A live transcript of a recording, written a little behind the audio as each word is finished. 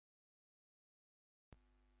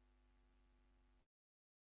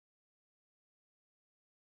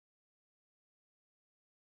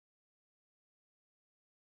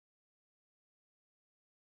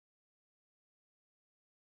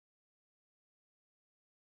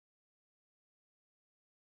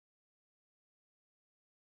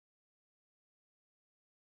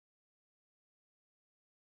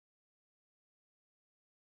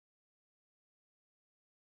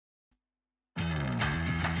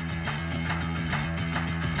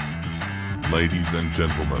Ladies and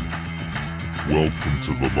gentlemen, welcome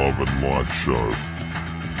to the Love and Light Show.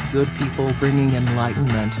 Good people bringing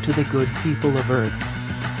enlightenment to the good people of Earth.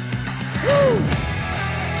 Woo!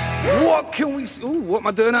 What can we... Ooh, what am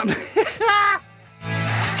I doing up?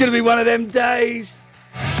 It's going to be one of them days.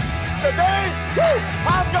 Today,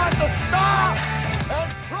 I've got the star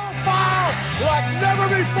and profile like never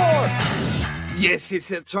before. Yes, it's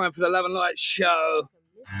that time for the Love and Light Show.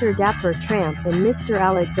 Mr. Dapper Tramp and Mr.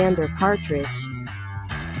 Alexander Partridge.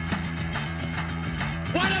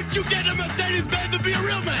 Why don't you get a Mercedes-Benz to be a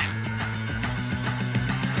real man?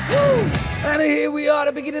 Woo! And here we are at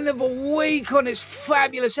the beginning of a week on this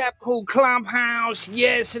fabulous app called Clubhouse.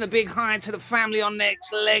 Yes, and a big hi to the family on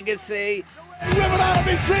Next Legacy. Women ought to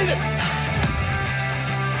be treated.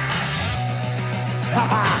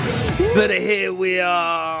 But here we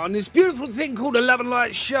are on this beautiful thing called the Love and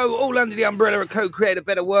Light Show, all under the umbrella of Co-Create a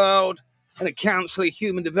Better World and a Council of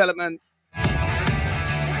Human Development.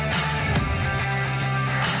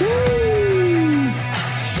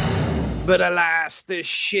 But alas, the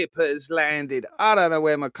ship has landed. I don't know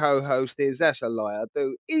where my co-host is. That's a lie, I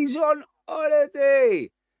do. He's on holiday.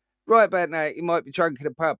 Right about now, he might be drunk in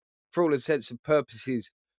a pub for all intents and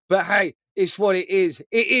purposes. But hey, it's what it is.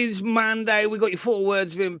 It is Monday. We got your 4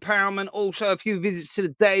 words of empowerment. Also, a few visits to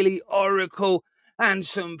the Daily Oracle and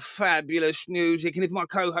some fabulous music. And if my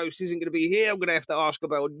co-host isn't going to be here, I'm going to have to ask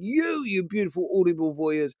about you beautiful audible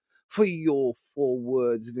voyeurs, for your 4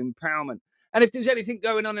 words of empowerment. And if there's anything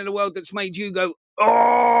going on in the world that's made you go,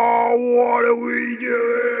 oh, what are we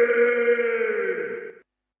doing?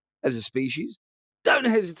 As a species, don't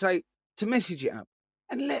hesitate to message it up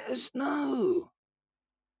and let us know.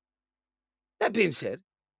 That being said,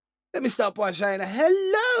 let me start by saying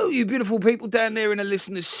hello, you beautiful people down there in the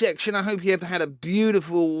listeners section. I hope you have had a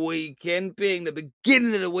beautiful weekend, being the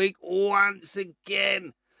beginning of the week once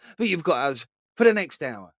again. But you've got us for the next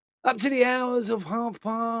hour, up to the hours of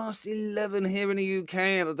 11:30 here in the UK.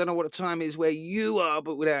 And I don't know what the time is where you are,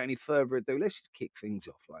 but without any further ado, let's just kick things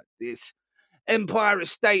off like this. Empire of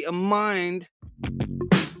State of Mind.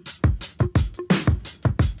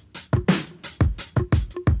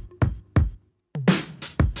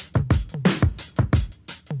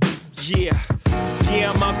 Yeah,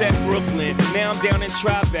 I'm out at Brooklyn. Now I'm down in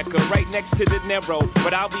Tribeca, right next to the Narrow.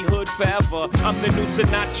 But I'll be hood forever. I'm the new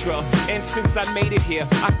Sinatra. And since I made it here,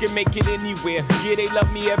 I can make it anywhere. Yeah, they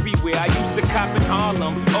love me everywhere. I used to cop in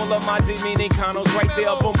Harlem. All of my Dominicanos right there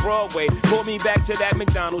up on Broadway. Pulled me back to that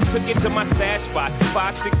McDonald's. Took it to my stash spot,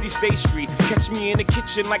 560 State Street. Catch me in the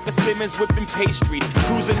kitchen like a Simmons whipping pastry.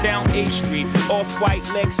 Cruising down A Street, off-white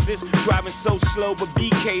Lexus. Driving so slow, but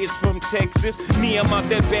BK is from Texas. Me, I'm out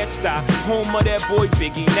there Bed-Stuy, home of that boy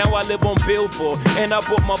Biggie. Now I live on Billboard, and I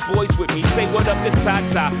brought my boys with me. Say what up to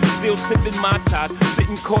Tata, still sipping my ties.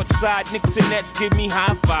 Sitting courtside, Knicks and Nets give me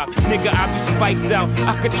high five. Nigga, I be spiked out,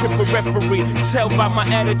 I could trip a referee. Tell by my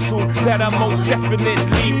attitude that I most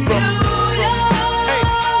definitely from.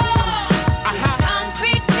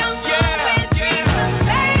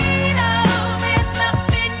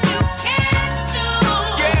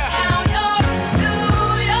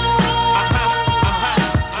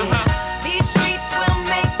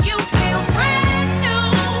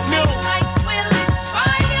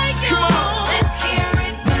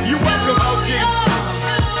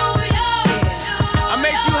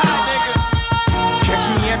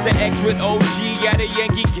 With OG at a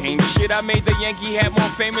Yankee game. Shit, I made the Yankee hat more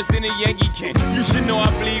famous than a Yankee can. You should know I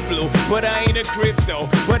bleed blue, but I ain't a crypto.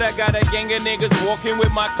 But I got a gang of niggas walking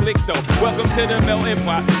with my click though. Welcome to the melting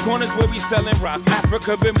pot. Corners where we selling rock.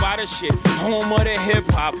 Africa been by the shit. Home of the hip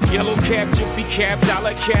hop. Yellow cap, gypsy cap,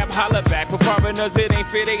 dollar cap, holla back. For foreigners it ain't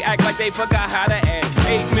fair, they act like they forgot how to act.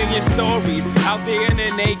 8 million stories out there in the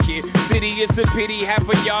naked city. It's a pity half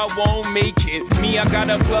of y'all won't make it. Me, I got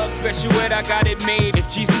a plug special ed, I got it made. If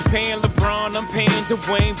Jesus paying LeBron, I'm paying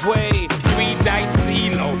Dwayne Wade. 3 dice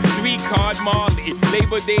CeeLo, 3 card Marley.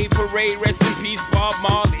 Labor Day parade, rest in peace Bob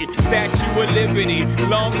Marley. Statue of Liberty,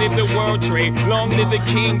 long live the World Trade, long live the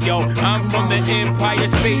King, yo. I'm from the Empire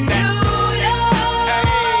State, that's...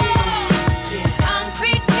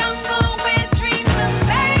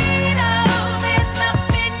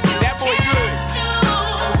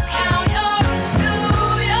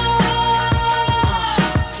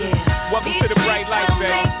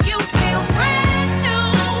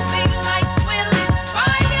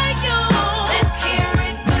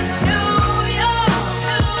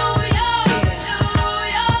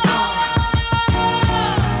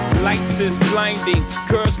 blinding.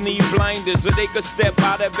 Girls need blinders so they could step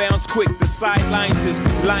out of bounds quick. The sidelines is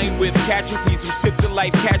lined with casualties who sip the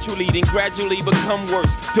life casually, then gradually become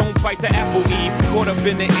worse. Don't bite the apple, Eve. Caught up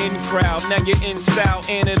in the in crowd. Now you're in style,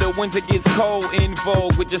 and in the winter gets cold. In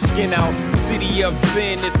vogue with your skin out. City of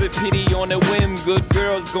sin, it's a pity on a whim. Good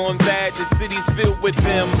girls going bad, the city's filled with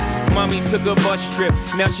them. Mommy took a bus trip,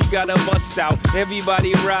 now she got a bust out.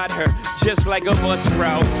 Everybody ride her, just like a bus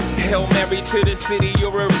route. Hail Mary to the city,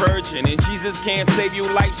 you're a virgin. And Jesus can't save you,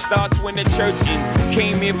 life starts when the church in.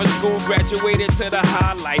 Came here for school, graduated to the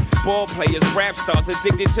highlight. Ball players, rap stars,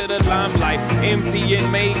 addicted to the limelight. Empty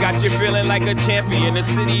in May, got you feeling like a champion. The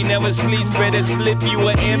city never sleeps, better slip you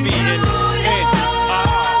an ambient.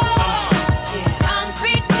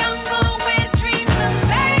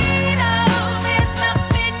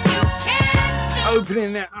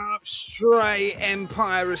 Opening it up straight,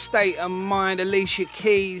 Empire, A State of Mind, Alicia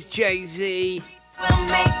Keys, Jay-Z.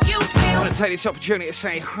 I want to take this opportunity to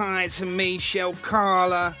say hi to Michelle,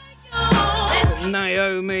 Carla,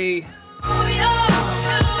 Naomi,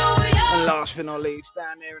 and last but not least,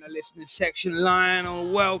 down there in the listening section,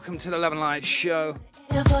 Lionel. Welcome to the Love and Light Show.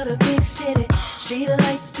 For the big city, street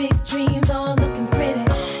lights, big dreams, all looking pretty.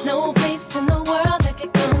 No place in the world that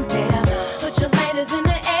can compare. Put your lighters in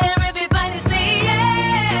the air, everybody say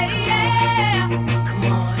yeah, yeah. Come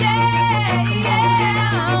on,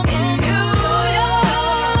 yeah, come on. In New York,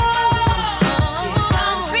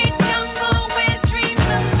 concrete jungle where dreams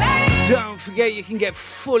are made. Don't forget, you can get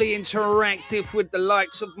fully interactive with the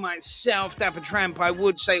likes of myself, Dapper Tramp. I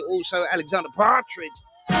would say also Alexander Partridge.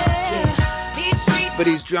 But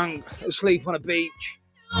he's drunk, asleep on a beach.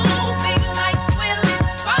 Big lights will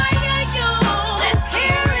inspire you. Let's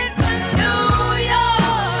hear it from New York.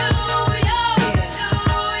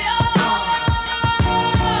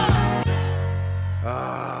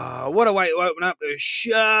 What a way to open up the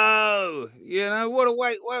show. You know, what a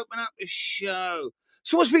way to open up the show.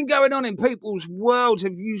 So what's been going on in people's worlds?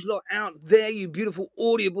 Have you lot out there, you beautiful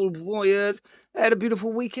audible voyeurs, had a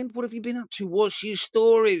beautiful weekend? What have you been up to? What's your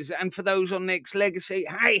stories? And for those on Next Legacy,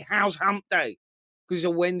 hey, how's Hump Day? Because it's a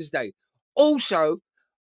Wednesday. Also,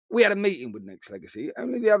 we had a meeting with Next Legacy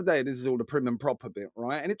only the other day. This is all the prim and proper bit,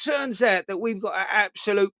 right? And it turns out that we've got an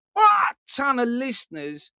absolute ton of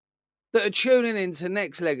listeners that are tuning in to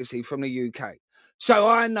Next Legacy from the UK. So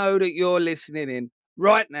I know that you're listening in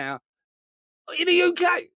right now in the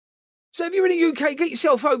UK. So if you're in the UK, get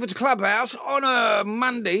yourself over to Clubhouse on a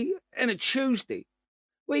Monday and a Tuesday,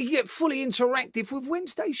 where you can get fully interactive with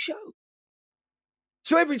Wednesday's show.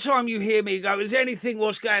 So every time you hear me go, is anything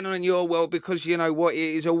what's going on in your world? Because you know what, it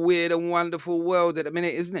is a weird and wonderful world at the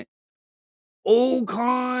minute, isn't it? All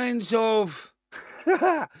kinds of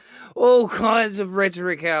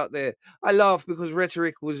rhetoric out there. I laugh because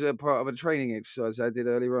rhetoric was a part of a training exercise I did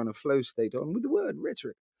earlier on, a flow state on with the word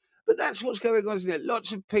rhetoric. But that's what's going on, isn't it?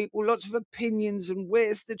 Lots of people, lots of opinions, and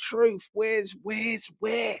where's the truth? Where's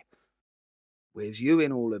you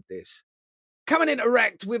in all of this? Come and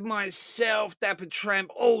interact with myself, Dapper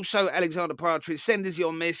Tramp, also Alexander Partridge. Send us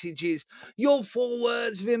your messages, your 4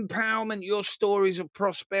 words of empowerment, your stories of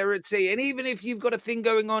prosperity. And even if you've got a thing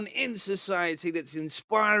going on in society that's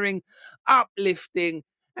inspiring, uplifting,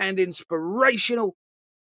 and inspirational,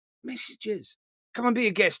 messages. Come and be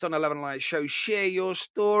a guest on the Love and Light Show. Share your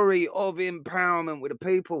story of empowerment with the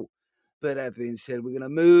people. But that being said, we're going to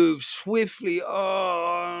move swiftly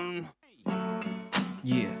on.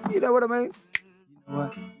 Yeah. You know what I mean? You know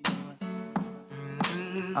what?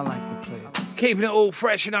 I like to play it. Keeping it all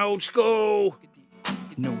fresh and old school.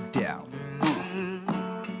 No doubt.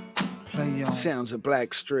 Play on. Sounds of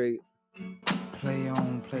Blackstreet. Play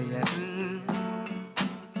on, play that.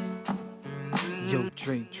 Yo,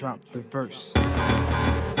 Dre, drop the verse.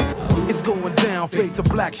 It's going down, fade to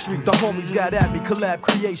Blackstreet. The homies got at me, collab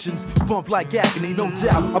creations. Bump like agony, no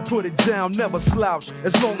doubt. I put it down, never slouch.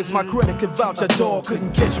 As long as my credit can vouch, a dog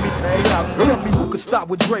couldn't catch me. Say out. Tell me who could stop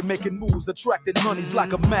with Dre making moves, attracting honeys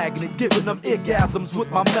like a magnet, giving them orgasms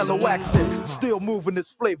with my mellow accent. Still moving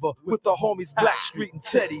this flavor with the homies Blackstreet and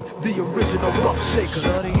Teddy, the original rough shakers.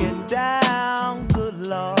 Shutting it down, good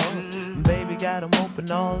lord. Baby got them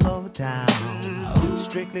open all over town.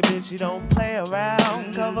 Strictly bitch, you don't play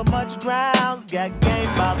around. Cover much grounds, got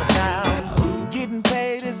game by the pound. Getting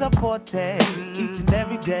paid is a forte, each and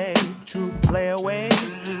every day. True play away.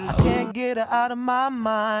 I can't get her out of my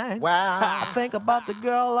mind. Wow. I think about the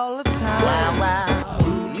girl all the time. Wow, wow.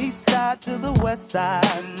 East side to the west side,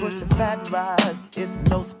 pushing fat rides, it's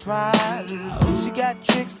no surprise. She got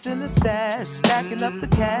tricks in the stash, stacking up the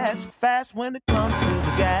cash, fast when it comes to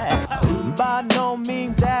the gas. By no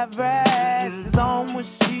means average, it's on when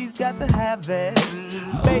she's got to have it.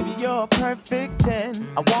 Baby, you're a perfect 10.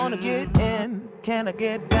 I wanna get in. Can I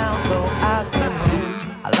get down so I can win?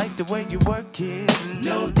 I like the way you work it.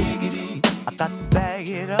 No diggity. I got to bag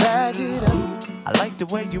it up. Bag it up. I like the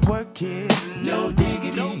way you work it. No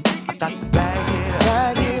diggity. I got to bag it up.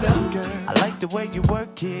 Bag it up, girl. I like the way you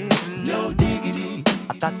work it. No diggity.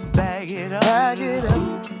 I got to bag it up. Bag it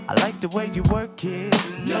up. I like the way you work it.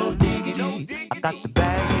 No diggity. I got to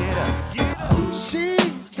bag it up.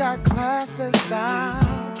 She's got class and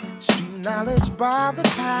style, street knowledge by the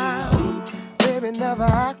pound. Baby, never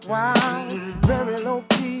act wild, very low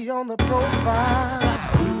key on the profile.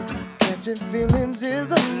 Catching feelings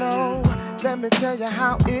is a no. Let me tell you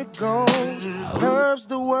how it goes. Herbs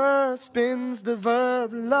the word, spins the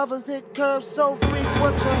verb. Lovers hit curves, so freak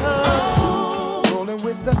what you heard. Rolling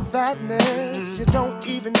with the fatness, you don't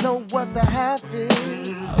even know what the half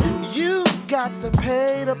is. You got to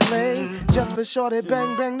pay to play, just for shorty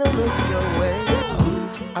bang bang to look your way.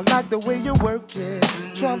 I like the way you work it,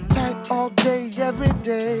 Trump tight all day, every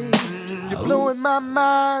day. You're blowing my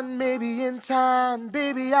mind, maybe in time,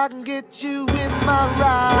 baby, I can get you in my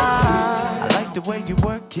ride. I like the way you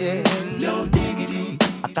work it, no diggity.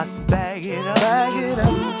 I got to bag it up. Bag it up.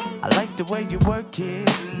 I like the way you work it,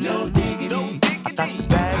 no diggity. I got to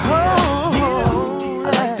bag it up. Yeah.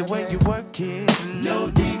 I like the way you work it, no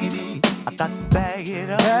diggity. I got to bag it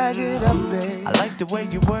up. Bag it up, babe. I like the way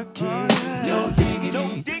you work it, no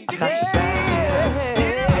diggity. I got to bag it up.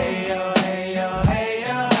 Hey yo, hey yo, hey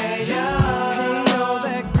yo, hey yo. Hey yo,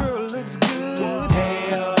 that girl looks good. Hey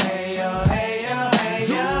yo, hey yo, hey yo, hey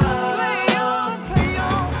yo. Play on, play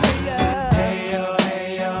on, play on. Hey yo,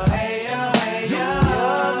 hey yo, hey yo, hey yo.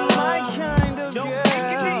 You're my kind of girl.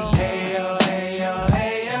 Hey yo, hey yo,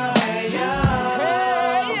 hey yo, hey yo.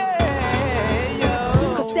 Hey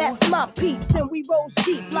yo. Cause that's my peeps and we roll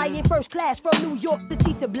steep, flying first class from New York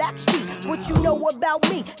City to Blackstreet. What you know about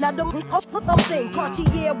me? Now the thing,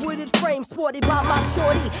 Cartier wooded frame sported by my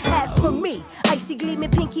shorty. As for me, icy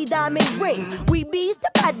gleaming pinky diamond ring. We bees the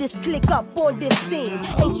baddest click up on this scene.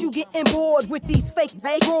 Ain't you getting bored with these fake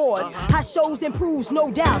broads? High shows and proves,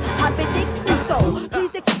 no doubt. I've been thinking so.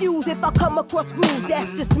 Please excuse if I come across rude.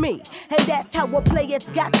 That's just me, and that's how a player's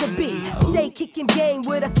got to be. Stay kicking game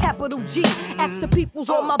with a capital G. Ask the peoples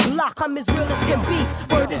on my block, I'm as real as can be.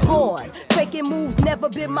 Word is born. Faking moves never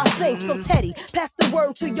been my thing. So Teddy, pass the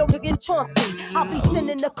word to your nigga Chauncey. I'll be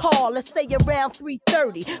sending the call, let's say around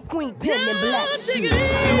 3:30. Queen Pen and Black Shoes. I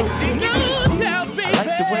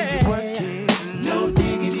like the way you work it, no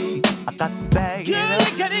diggity. I got to bag it up. I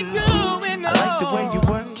like the way you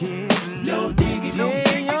work it, no diggity.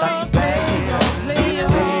 I got to bag it up. I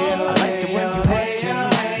like the way you work it,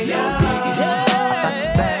 no diggity. I got to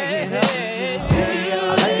bag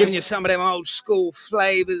it up. Giving you some of them old school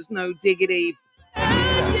flavors, no diggity.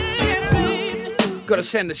 Got to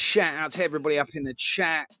send a shout out to everybody up in the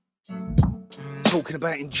chat, talking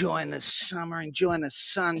about enjoying the summer, enjoying the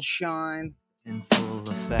sunshine. In full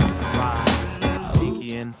effect, right.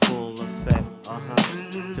 Pinky in full effect,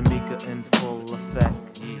 Tamika in full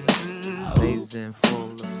effect, yeah. Lays in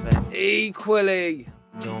full effect. Equally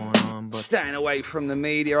going on, but staying away from the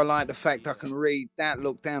media. I like the fact I can read that,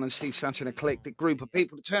 look down and see such an eclectic group of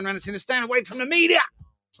people to turn around and say, staying away from the media.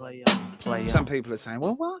 Play on, play on. Some people are saying,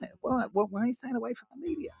 well, why? Why are you staying away from the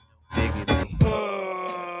media? Diggity.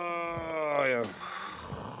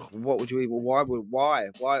 What would you even, why?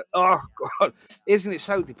 Oh, God. Isn't it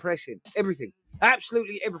so depressing? Everything.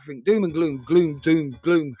 Absolutely everything. Doom and gloom, doom,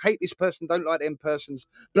 gloom. Hate this person, don't like them persons.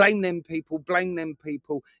 Blame them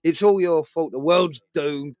people. It's all your fault. The world's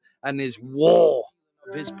doomed and there's war.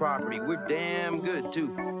 Of his property. We're damn good, too.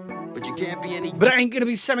 But you can't be any... But it ain't going to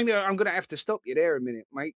be something that I'm going to have to stop you there a minute,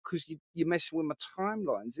 mate, because you're messing with my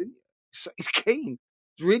timelines, isn't you? It's keen.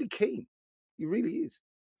 It's really keen. It really is.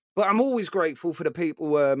 But I'm always grateful for the people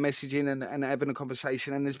messaging and having a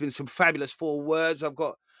conversation. And there's been some fabulous 4 words. I've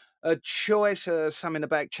got a choice, some in the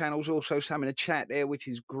back channels, also some in the chat there, which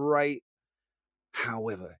is great.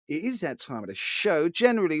 However, it is that time of the show,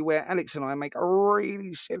 generally, where Alex and I make a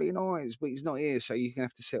really silly noise, but he's not here, so you're going to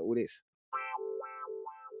have to settle this.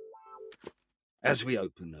 As we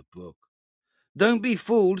open the book, don't be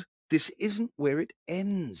fooled. This isn't where it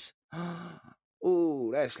ends.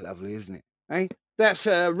 Oh, that's lovely, isn't it? Eh? That's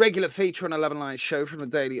a regular feature on a Love and Light show from the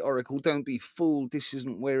Daily Oracle. Don't be fooled. This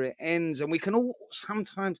isn't where it ends. And we can all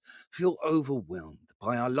sometimes feel overwhelmed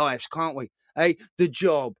by our lives, can't we? Eh? The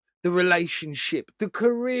job, the relationship, the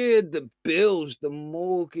career, the bills, the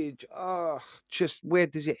mortgage. Just where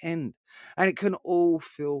does it end? And it can all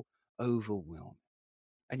feel overwhelming.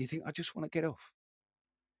 And you think, I just want to get off.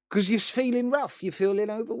 Because you're feeling rough, you're feeling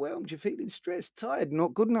overwhelmed, you're feeling stressed, tired,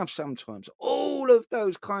 not good enough sometimes. All of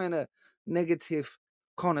those kind of negative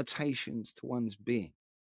connotations to one's being.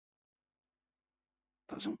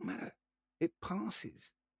 Doesn't matter. It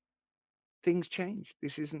passes. Things change.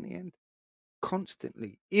 This isn't the end.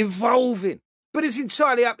 Constantly evolving. But it's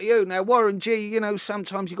entirely up to you. Now, Warren G, you know,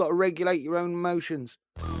 sometimes you've got to regulate your own emotions.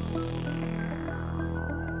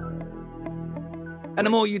 And the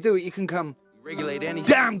more you do it, you can come Regulate any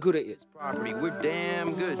damn good at it. property. We're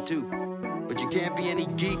damn good too. But you can't be any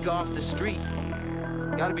geek off the street.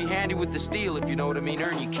 Gotta be handy with the steel if you know what I mean.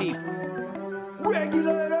 Earn your keep.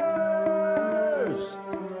 Regulators!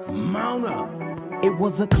 Mount up! It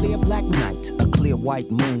was a clear black night, a clear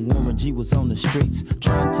white moon. Warren G was on the streets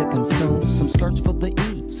trying to consume some skirts for the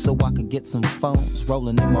E, so I could get some phones.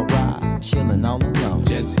 Rolling in my ride, chilling all alone.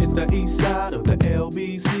 Just hit the east side of the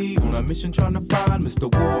LBC on a mission trying to find Mr.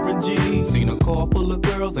 Warren G. Seen a car full of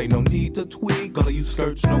girls, ain't no need to tweak. All of you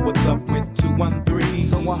search know what's up with 213.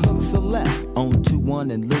 So I hooked a left on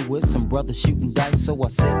 21 and Lewis. Some brothers shooting dice, so I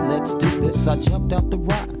said, let's do this. I jumped out the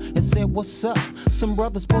ride and said, what's up? Some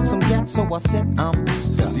brothers pulled some gas, so I said, I'm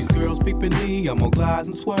stuck. Since these girls peeping me, I'm gonna glide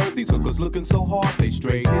and swerve. These hookers looking so hard, they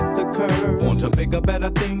straight hit the curve. Want to bigger, better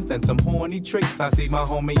things than some horny tricks. I see my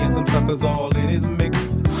homie and some suckers all in his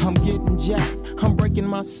mix. I'm getting jacked, I'm breaking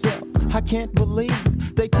myself. I can't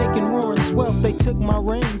believe they taking Warren's wealth. They took my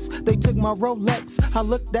rings, they took my Rolex. I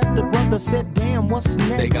looked at the brother, said, damn, what's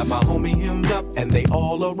next? They got my homie hemmed up and they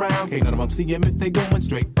all around. Can't none of them see him if they going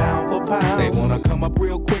straight pound for pound. They wanna come up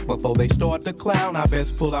real quick before they start to clown. I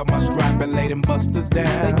best pull out my strap and lay them busters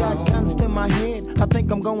down. They got guns to my head, I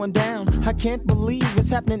think I'm going down. I can't believe it's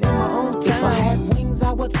happening in my own town. If I had wings,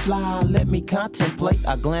 I would fly, let me contemplate.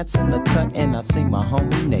 I glance in the cut and I see my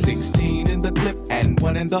homie Nate. 16 in the clip and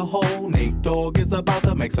 1 in the hole. Nate Dogg is about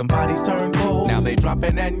to make some bodies turn cold. Now they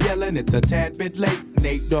dropping and yelling, it's a tad bit late.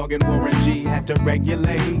 Nate Dogg and Warren G had to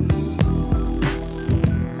regulate.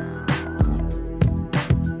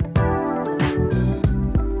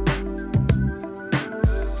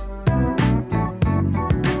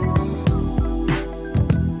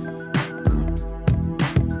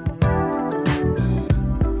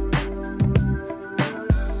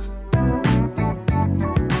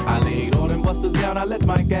 I let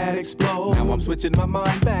my gat explode. Now I'm switching my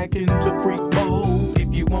mind back into freak mode.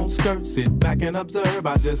 If you won't skirt, sit back and observe.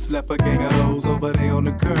 I just left a gang of those over there on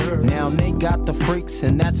the curb. Now they got the freaks,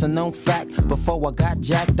 and that's a known fact. Before I got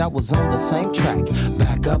jacked, I was on the same track.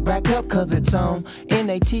 Back up, cause it's on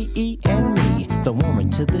N-A-T-E and me, the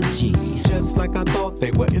Warren to the G. Just like I thought,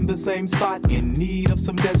 they were in the same spot, in need of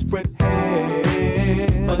some desperate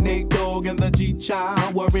help. But Nate Dogg and the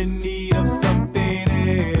G-Child were in need of something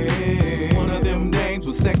else. One of them names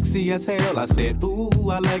was sexy as hell. I said, ooh,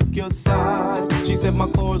 I like your size. She said my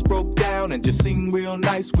chords broke down and just sing real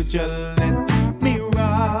nice. Would you let me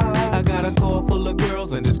ride? I got a car full of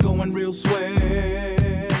girls and it's going real swell.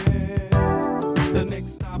 The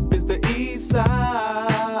next stop is the East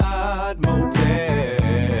Side Motel.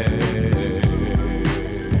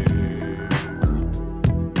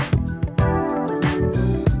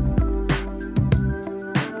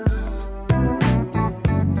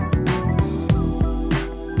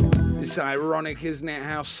 It's ironic, isn't it,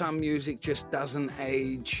 how some music just doesn't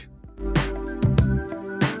age.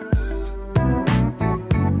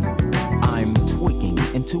 I'm tweaking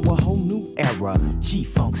into a whole new era.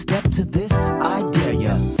 G-Funk, step to this, I dare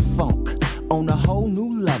ya. Funk on a whole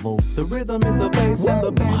new level. The rhythm is the bass and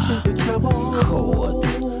the bass is the treble.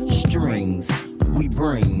 Chords, strings, we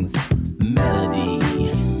brings melody.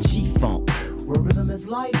 G-Funk, where rhythm is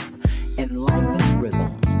life and life is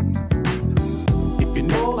rhythm. If you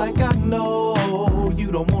know like I know,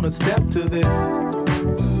 you don't wanna step to this.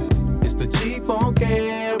 It's the G-Funk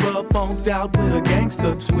era, funked out with a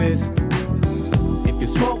gangster twist. If you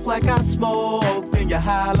smoke like I smoke, then you're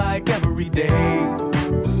high like every day.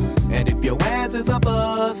 And if your ass is a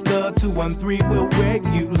buster, 213 will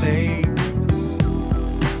regulate.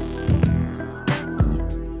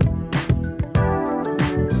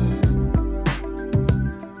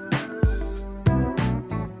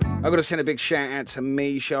 I've got to send a big shout out to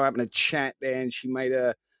Misha. I happened to chat there and she made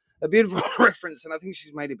a beautiful reference, and I think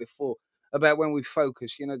she's made it before, about when we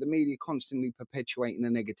focus, you know, the media constantly perpetuating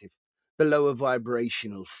the negative, the lower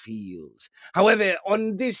vibrational fields. However,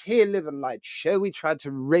 on this here Live and Light show, we try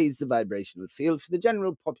to raise the vibrational field for the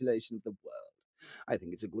general population of the world. I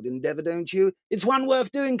think it's a good endeavor, don't you? It's one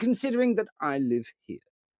worth doing, considering that I live here.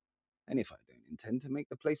 And if I don't intend to make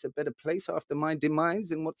the place a better place after my demise,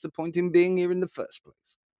 then what's the point in being here in the first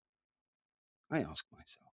place? I ask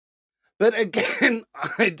myself. But again,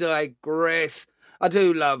 I digress. I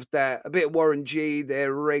do love that. A bit of Warren G,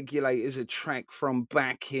 their Regulators, a track from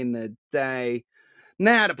back in the day.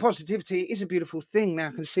 Now, the positivity is a beautiful thing. Now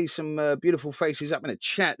I can see some beautiful faces up in the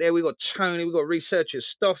chat there. We've got Tony, we've got researcher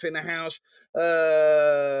Stoff in the house.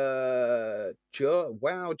 John,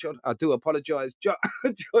 wow, John, I do apologise. John,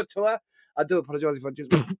 I do apologise if I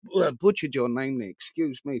just butchered your name there.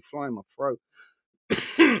 Excuse me, flying my throat.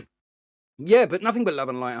 Yeah, but nothing but love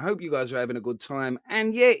and light. I hope you guys are having a good time.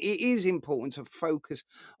 And yeah, it is important to focus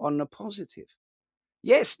on the positive.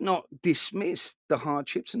 Yes, not dismiss the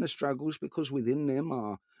hardships and the struggles, because within them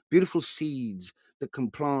are beautiful seeds that can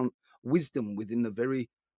plant wisdom within the very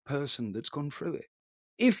person that's gone through it.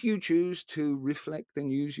 If you choose to reflect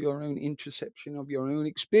and use your own interception of your own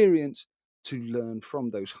experience to learn from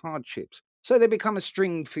those hardships, so they become a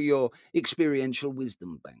string for your experiential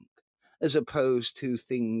wisdom bank, as opposed to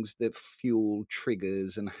things that fuel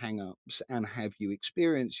triggers and hang-ups and have you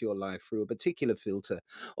experience your life through a particular filter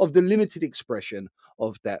of the limited expression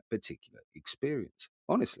of that particular experience.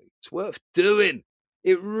 Honestly, it's worth doing.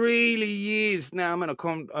 It really is. Now, I'm in a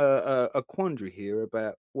quandary here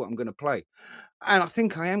about what I'm going to play. And I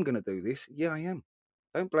think I am going to do this. Yeah, I am.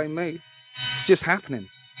 Don't blame me. It's just happening.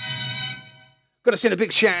 Got to send a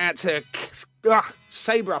big shout out to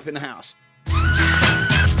Sabre up in the house.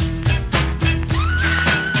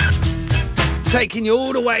 Taking you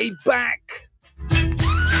all the way back.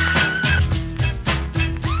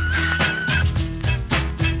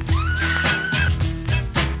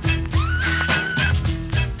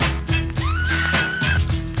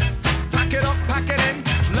 Pack it up, pack it in,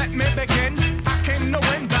 let me begin. I came to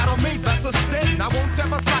win, battle me, that's a sin. I won't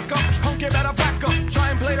ever slack up, punk, you better back up.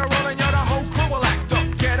 Try and play the role and you're the whole crew will act up.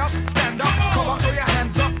 Get up, stand up, come on, throw your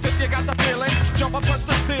hands up if you got the feeling. Jump up, touch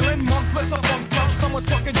the ceiling, monks, let's a funk flow. Someone's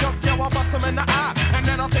fucking jump, yo, I'll bust them in the eye. And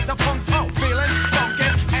then I'll take the punks out, feeling funky.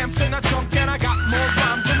 Amps in a trunk and I got more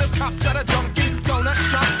rhymes than this cops at a junkie. Donut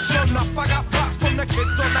shop, sure enough, I got props from the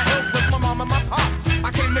kids on the hill, plus my mom and my pops.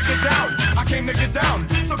 I came to get down, I came to get down.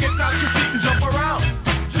 So get out your seat and jump around,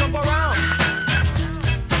 jump around,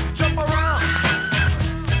 jump around,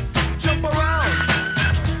 jump around,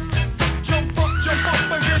 jump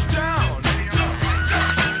up and get down. Jump, jump,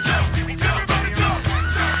 jump, everybody jump,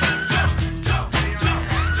 jump, jump, jump, jump,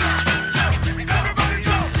 jump, everybody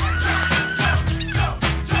jump, jump, jump,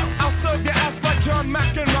 jump. I'll serve your ass like John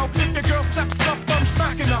McEnroe. If your girl steps up, I'm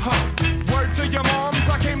smacking the hoe. Word to your moms,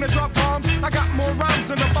 I came to drop bombs. I got more rhymes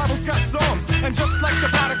than the Bible's got psalms. And just like the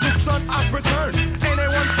prodigal son, I've returned.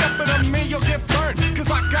 Anyone stepping on me, you'll get burned. Cause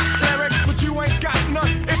I got lyrics, but you ain't got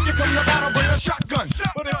none. If you come to battle, bring a shotgun.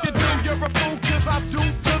 But if you do, you're a fool, cause I do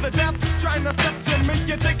to the death. Trying to step to me,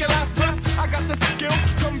 you take your last breath. I got the skill,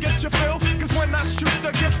 come get your fill. Cause when I shoot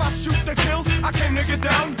the gift, I shoot the kill. I came to get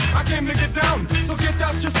down, I came to get down. So get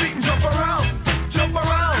out your seat and jump around. Jump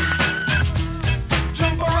around.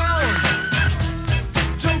 Jump around.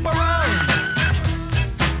 Jump around.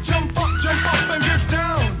 Jump up and get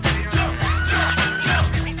down. Jump, jump, jump,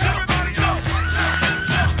 everybody jump, jump,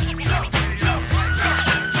 jump, jump, jump,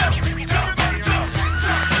 jump, everybody jump,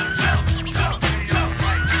 jump, jump,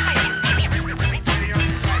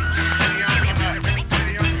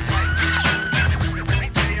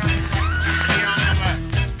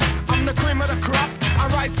 I'm the cream of the crop, I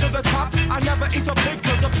rise to the top. I never eat a pig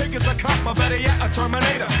cause a pig is a cop. Or better yet, a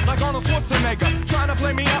Terminator, like Arnold Schwarzenegger. Trying to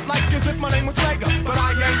play me out like as if my name was Sega. But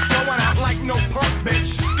I ain't going out like no punk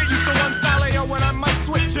bitch. Get used to one style of yo when I might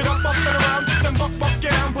switch it up and around. Then buck,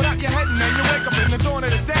 get down, put out your head and then you wake up in the dawn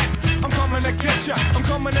of the dead. I'm coming to get ya, I'm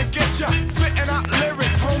coming to get ya. Spitting out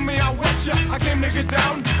lyrics, homie, I with ya. I came to get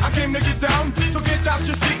down, I came to get down. So get out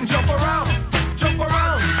your seat and jump around. Jump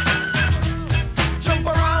around. Jump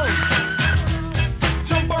around.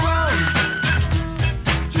 Jump around.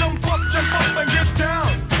 Jump up and get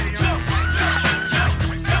down. Jump, jump, jump,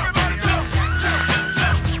 everybody jump, jump,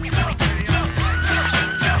 jump, jump, jump, jump,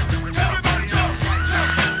 everybody jump,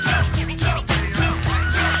 jump,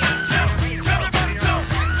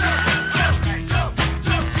 jump, jump, jump,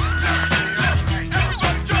 everybody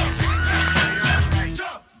jump, jump, jump, everybody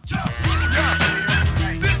jump, jump.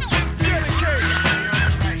 This is dedicated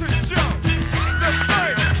to Joe, the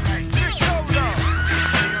fighter, Nicola.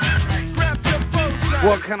 Grab your bows.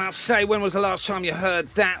 What can I say? When was the last time you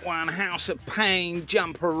heard that one? House of Pain,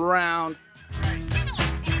 Jump Around.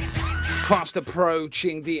 Fast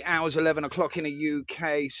approaching the hours 11 o'clock in the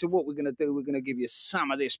UK. So what we're going to do, we're going to give you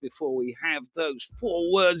some of this before we have those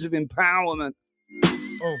 4 words of empowerment.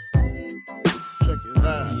 Oh, check it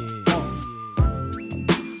out.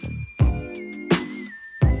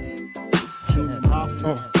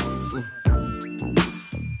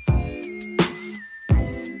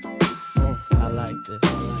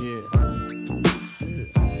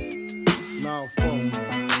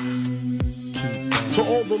 To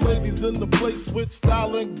all the ladies in the place with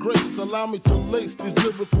style and grace, allow me to lace these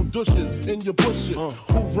lyrical douches in your bushes.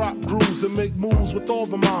 Who rock grooves and make moves with all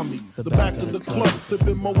the mommies. The back of the club,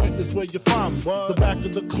 sipping my wet is where you find me. The back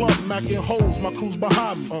of the club, macking holes, my crew's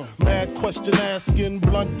behind me. Mad question asking,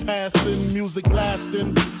 blunt passing, music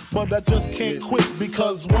lasting. But I just can't quit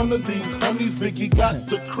because one of these honeys Biggie got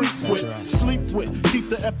to creep with, sleep with, keep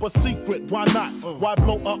the ep a secret. Why not? Why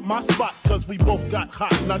blow up my spot? Cause we both got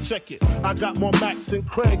hot. Now check it. I got more Mac than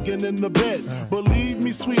Craig and in the bed. Believe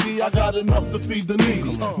me, sweetie, I got enough to feed the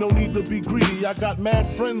needy. No need to be greedy. I got mad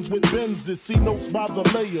friends with Benzes. See notes by the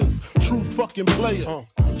layers. True fucking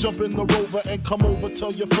players. Jump in the Rover and come over.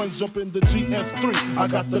 Tell your friends jump in the GF3. I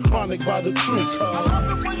got the chronic by the tree. I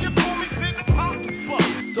love it when you call me Big Papa.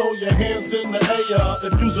 Throw your hands in the air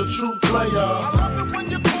if you's a true player. I love it when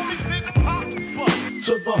you call me Big Papa.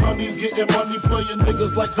 To the honeys getting money, playing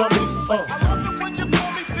niggas like dummies. I love it when you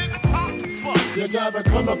call me Big Papa. You got a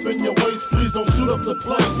gun up in your waist, please don't shoot up the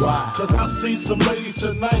place. Wow. Cause I see some ladies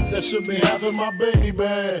tonight that should be having my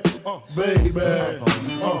baby.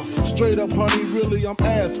 Straight up, honey, really, I'm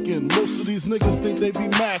asking. Most of these niggas think they be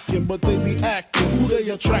macking, but they be acting. Who they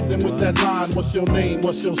attracting with that line? What's your name?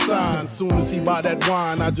 What's your sign? Soon as he buy that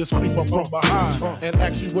wine, I just creep up from behind and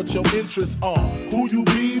ask you what your interests are. Who you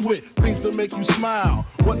be with? Things to make you smile.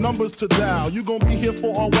 What numbers to dial? You gon' be here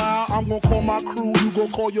for a while. I'm gon' call my crew. You gon'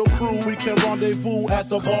 call your crew. We can rendezvous at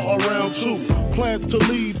the bar around 2. Plans to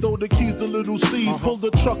leave, throw the keys to little C's. Pull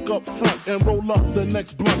the truck up front and roll up the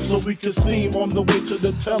next blunt so we can steam on the way to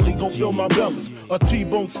the telly. Gon' fill my belly. A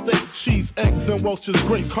T-bone steak, cheese, eggs, and Welch's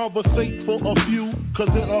grape. Conversate for a few,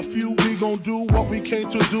 cause in a few we gon' do what we came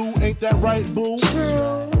to do. Ain't that right, boo?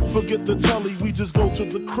 Forget the telly, we just go to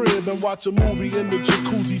the crib and watch a movie in the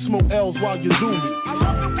jacuzzi. Smoke L's while you do me. I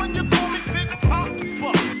love it when you call me Big Papa.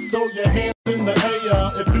 Throw your hands in the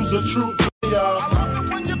air if you's a true player. I love it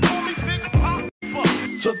when you call me Big Papa.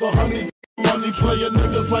 To the honeys, money playing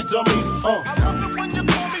niggas like dummies. I love it when you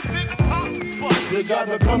call me Big Papa. You got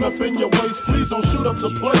a gun up in your waist, please don't shoot up the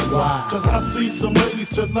place. Wow. Cause I see some ladies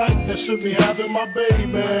tonight that should be having my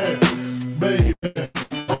baby.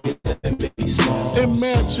 In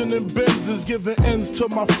mansion and Benzes, giving ends to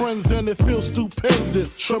my friends, and it feels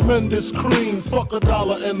stupendous. Tremendous cream, fuck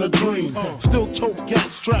 $1 and a dream. Still tote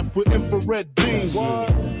gas strapped with infrared beams.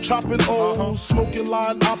 Chopping O's, smoking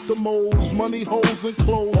line optimals, money holes and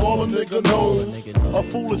clothes, all a nigga knows. A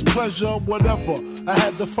foolish pleasure, whatever. I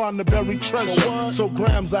had to find the buried treasure, so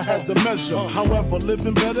grams I had to measure. However,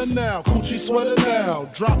 living better now, coochie sweater now.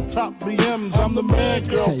 Drop top BMs, I'm the man,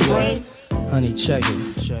 girlfriend. Honey, check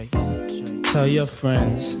it. Tell your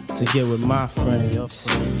friends to get with my friends.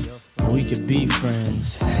 We could be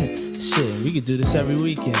friends. Shit, we could do this every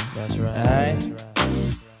weekend. That's right. Alright?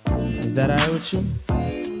 Is that alright with you?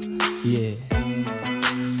 Yeah.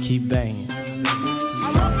 Keep banging.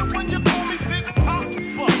 I love it when you call me Big Papa.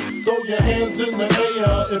 Throw your hands in the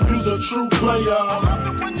air if you's a true player. I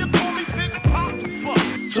love it when you call me Big Papa.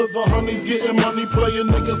 To the honeys getting money, playing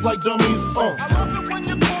niggas like dummies. I love it when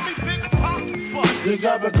you call me Big Papa. You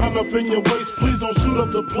got a gun up in your waist, please don't shoot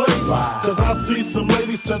up the place. Wow. Cause I see some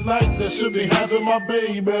ladies tonight that should be having my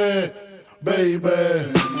baby.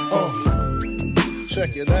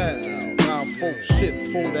 Check it out. Now folks shit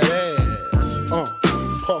for that ass.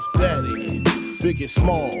 Puff Daddy, Biggie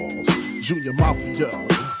Smalls, Junior Mafia,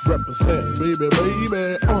 represent baby.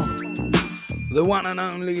 The one and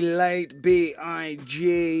only late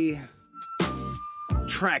B.I.G.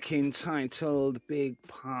 Track entitled Big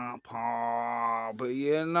Papa. But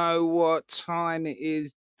you know what time it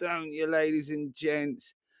is, don't you, ladies and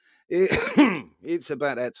gents? It's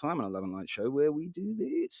about that time on a Love and Light show where we do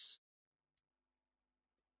this.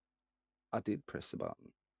 I did press the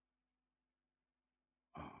button.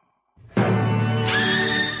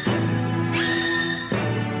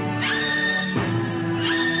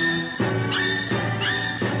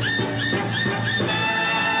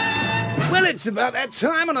 Well, it's about that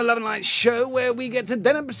time on a Love and Light show where we get to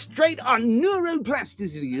demonstrate our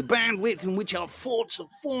neuroplasticity, the bandwidth in which our thoughts are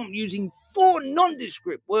formed using 4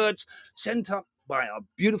 nondescript words sent up by our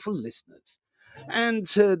beautiful listeners. And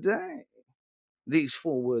today, these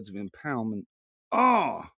 4 words of empowerment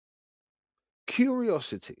are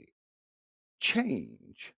curiosity,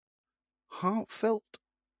 change, heartfelt,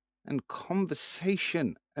 and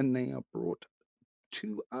conversation. And they are brought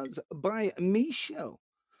to us by Michelle.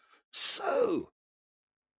 So,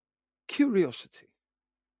 curiosity.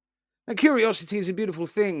 Now, curiosity is a beautiful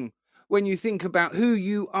thing when you think about who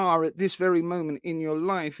you are at this very moment in your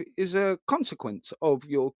life. It is a consequence of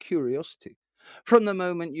your curiosity. From the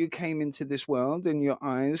moment you came into this world and your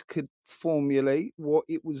eyes could formulate what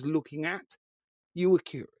it was looking at, you were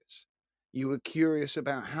curious. You were curious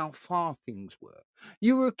about how far things were.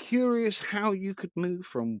 You were curious how you could move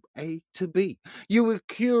from A to B. You were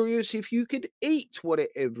curious if you could eat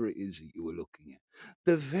whatever it is that you were looking at.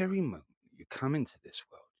 The very moment you come into this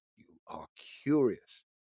world, you are curious.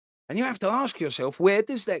 And you have to ask yourself, where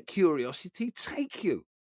does that curiosity take you?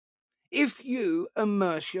 If you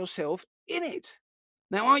immerse yourself in it.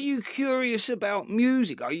 Now, are you curious about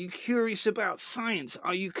music? Are you curious about science?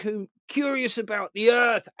 Are you curious about the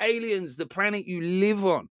earth, aliens, the planet you live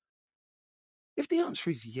on? If the answer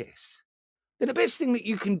is yes, then the best thing that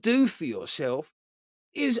you can do for yourself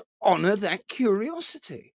is honor that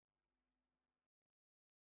curiosity.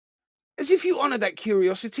 As if you honor that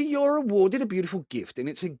curiosity, you're awarded a beautiful gift, and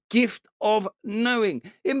it's a gift of knowing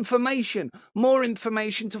information, more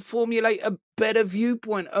information to formulate a better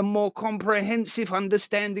viewpoint, a more comprehensive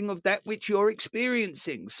understanding of that which you're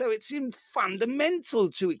experiencing. So it's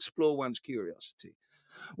fundamental to explore one's curiosity.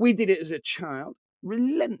 We did it as a child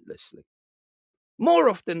relentlessly. More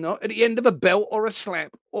often than not, at the end of a belt or a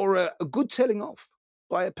slap or a good telling off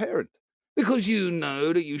by a parent. Because you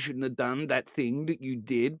know that you shouldn't have done that thing that you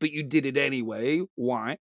did, but you did it anyway.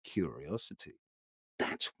 Why? Curiosity.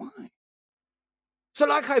 That's why. So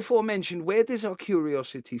like I aforementioned, where does our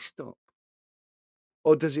curiosity stop?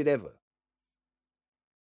 Or does it ever?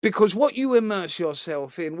 Because what you immerse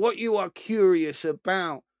yourself in, what you are curious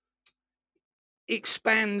about,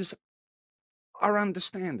 expands our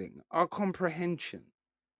understanding, our comprehension.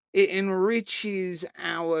 It enriches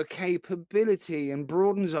our capability and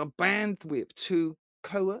broadens our bandwidth to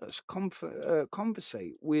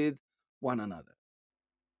conversate with one another.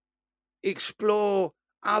 Explore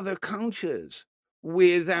other cultures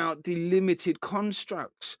without the limited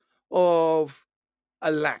constructs of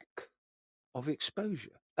a lack of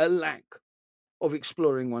exposure, a lack of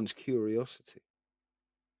exploring one's curiosity.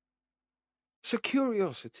 So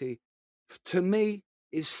curiosity, to me,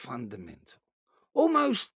 is fundamental.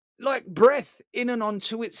 Almost like breath in and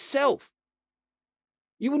onto itself.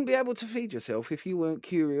 You wouldn't be able to feed yourself if you weren't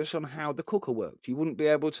curious on how the cooker worked. You wouldn't be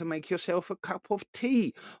able to make yourself a cup of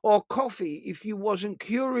tea or coffee if you wasn't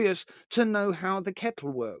curious to know how the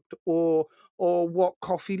kettle worked or what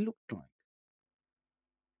coffee looked like.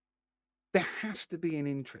 There has to be an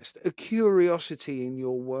interest, a curiosity in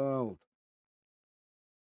your world.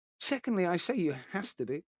 Secondly, I say you has to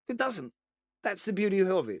be. It doesn't. That's the beauty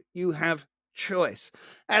of it. You have choice,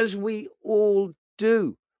 as we all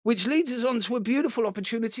do, which leads us on to a beautiful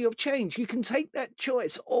opportunity of change. You can take that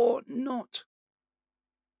choice or not.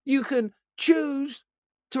 You can choose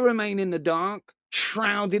to remain in the dark,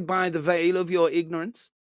 shrouded by the veil of your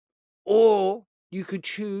ignorance, or you could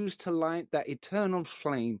choose to light that eternal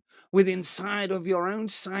flame within inside of your own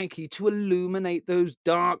psyche to illuminate those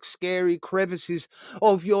dark, scary crevices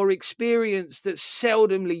of your experience that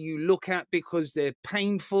seldomly you look at because they're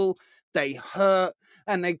painful, they hurt,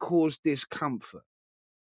 and they cause discomfort.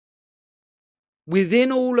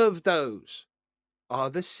 Within all of those are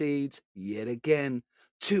the seeds, yet again,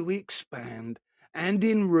 to expand and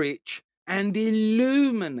enrich and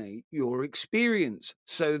illuminate your experience.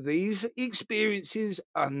 So these experiences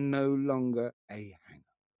are no longer a hang-up.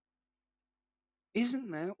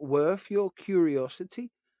 Isn't that worth your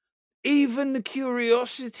curiosity? Even the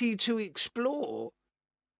curiosity to explore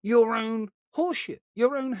your own horseshit,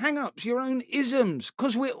 your own hang-ups, your own isms,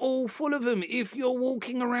 because we're all full of them. If you're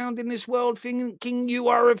walking around in this world thinking you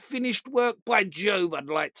are a finished work, by Jove, I'd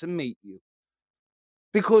like to meet you.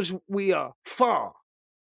 Because we are far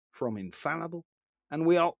from infallible, and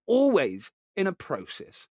we are always in a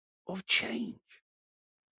process of change.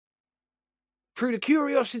 Through the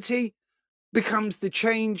curiosity becomes the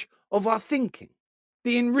change of our thinking,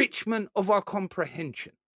 the enrichment of our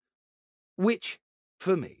comprehension, which,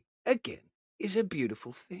 for me, again, is a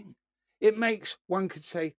beautiful thing. It makes, one could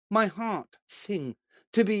say, my heart sing,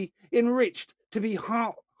 to be enriched, to be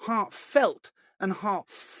heartfelt and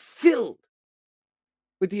heart-filled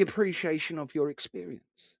with the appreciation of your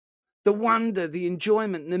experience, the wonder, the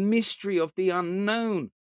enjoyment, the mystery of the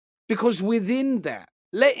unknown. Because within that,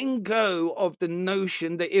 letting go of the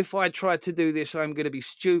notion that if I try to do this, I'm going to be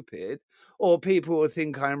stupid, or people will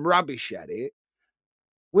think I'm rubbish at it,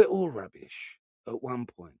 we're all rubbish at one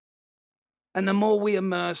point. And the more we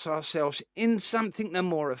immerse ourselves in something, the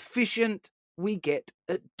more efficient we get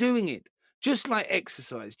at doing it. Just like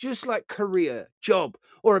exercise, just like career, job,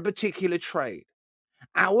 or a particular trade.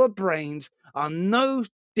 Our brains are no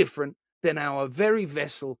different than our very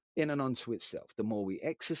vessel in and unto itself. The more we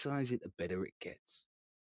exercise it, the better it gets.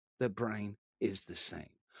 The brain is the same.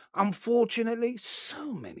 Unfortunately,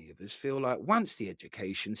 so many of us feel like once the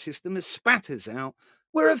education system has spat us out,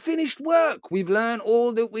 we're a finished work. We've learned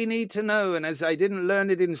all that we need to know, and as I didn't learn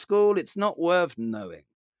it in school, it's not worth knowing,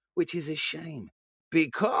 which is a shame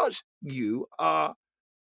because you are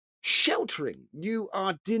sheltering, you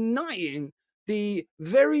are denying the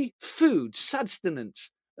very food,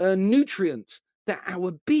 sustenance, nutrients that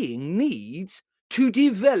our being needs to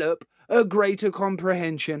develop a greater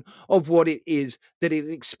comprehension of what it is that it's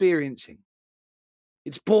experiencing.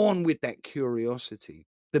 It's born with that curiosity,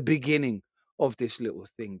 the beginning of this little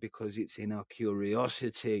thing, because it's in our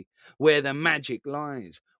curiosity where the magic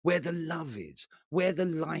lies, where the love is, where the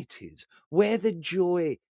light is, where the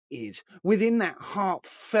joy is, within that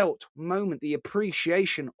heartfelt moment, the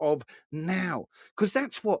appreciation of now, because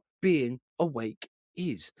that's what being awake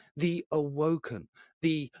is, the awoken,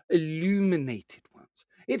 the illuminated ones.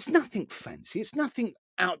 It's nothing fancy, it's nothing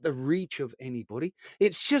out the reach of anybody.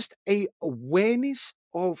 It's just a awareness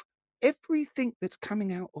of everything that's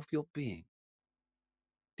coming out of your being.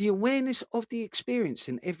 The awareness of the experience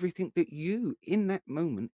and everything that you in that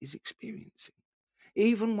moment is experiencing.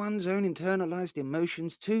 Even one's own internalized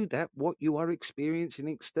emotions to that, what you are experiencing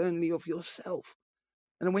externally of yourself.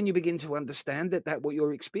 And when you begin to understand that what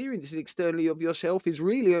you're experiencing externally of yourself is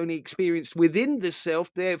really only experienced within the self,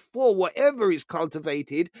 therefore, whatever is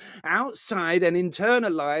cultivated outside and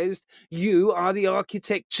internalized, you are the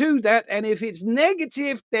architect to that. And if it's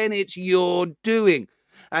negative, then it's your doing.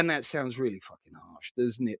 And that sounds really fucking harsh,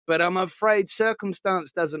 doesn't it? But I'm afraid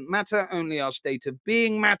circumstance doesn't matter. Only our state of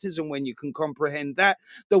being matters. And when you can comprehend that,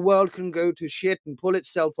 the world can go to shit and pull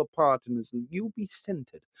itself apart. And you'll be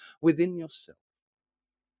centered within yourself.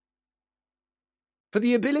 For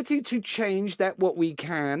the ability to change that what we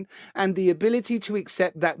can and the ability to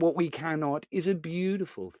accept that what we cannot is a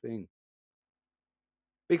beautiful thing.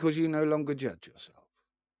 Because you no longer judge yourself.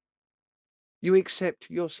 You accept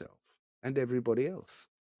yourself and everybody else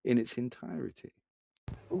in its entirety.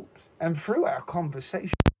 Oops. And through our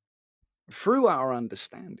conversation, through our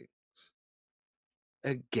understandings,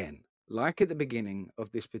 again, like at the beginning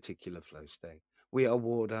of this particular flow state, we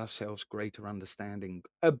award ourselves greater understanding,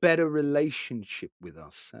 a better relationship with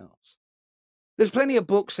ourselves. There's plenty of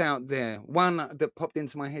books out there. One that popped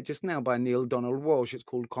into my head just now by Neil Donald Walsh. It's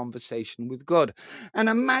called Conversation with God. And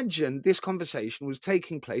imagine this conversation was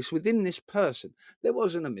taking place within this person. There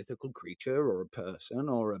wasn't a mythical creature or a person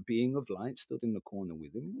or a being of light stood in the corner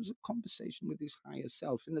with him. It was a conversation with his higher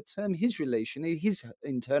self. In the term his relation, his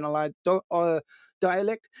internalized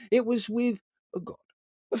dialect, it was with a God,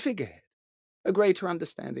 a figurehead, a greater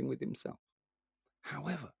understanding with himself.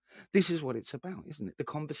 However, this is what it's about, isn't it? The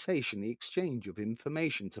conversation, the exchange of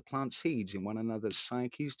information to plant seeds in one another's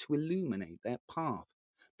psyches to illuminate their path,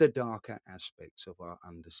 the darker aspects of our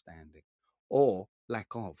understanding, or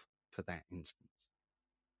lack of, for that instance.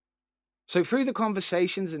 So through the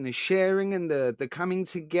conversations and the sharing and the coming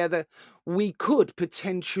together, we could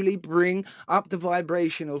potentially bring up the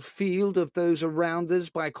vibrational field of those around us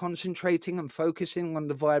by concentrating and focusing on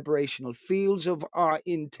the vibrational fields of our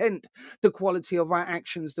intent, the quality of our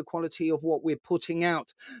actions, the quality of what we're putting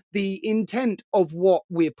out, the intent of what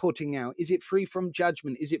we're putting out. Is it free from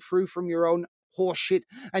judgment? Is it free from your own horseshit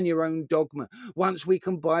and your own dogma? Once we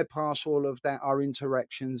can bypass all of that, our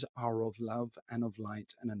interactions are of love and of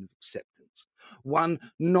light and of acceptance. One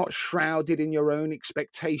not shrouded in your own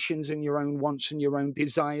expectations and your own wants and your own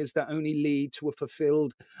desires that only lead to a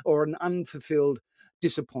fulfilled or an unfulfilled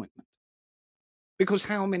disappointment. Because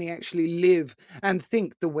how many actually live and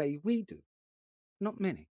think the way we do? Not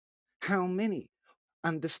many. How many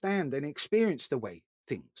understand and experience the way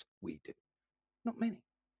things we do? Not many.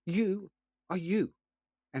 You are you,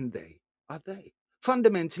 and they are they.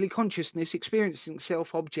 Fundamentally, consciousness experiencing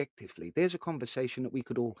self objectively. There's a conversation that we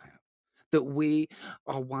could all have. That we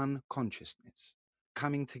are one consciousness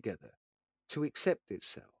coming together to accept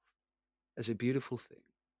itself as a beautiful thing.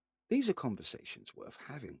 These are conversations worth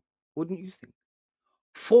having, wouldn't you think?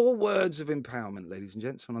 4 words of empowerment, ladies and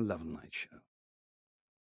gents, on a Love and Light show.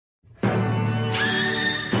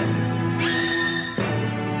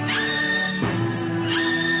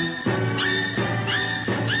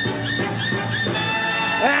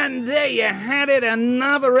 And there you had it,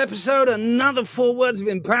 another episode, another 4 words of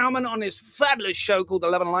empowerment on this fabulous show called The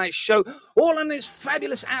Love and Light Show, all on this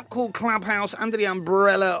fabulous app called Clubhouse under the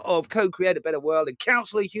umbrella of Co-Create a Better World and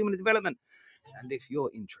Council of Human Development. And if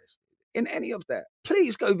you're interested in any of that,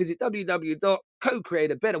 please go visit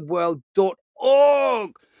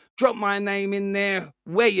www.cocreateabetterworld.org. Drop my name in there,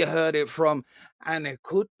 where you heard it from, and there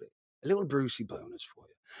could be a little Brucey bonus for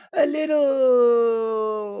you. A little...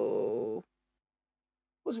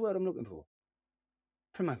 What's the word I'm looking for?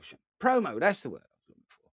 Promotion. Promo, that's the word I was looking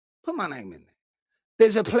for. Put my name in there.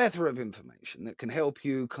 There's a plethora of information that can help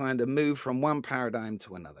you kind of move from one paradigm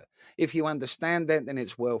to another. If you understand that, then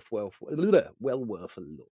it's well worth a look.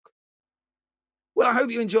 Well, I hope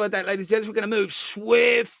you enjoyed that, ladies and gents. We're going to move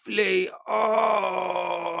swiftly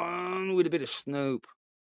on with a bit of Snoop.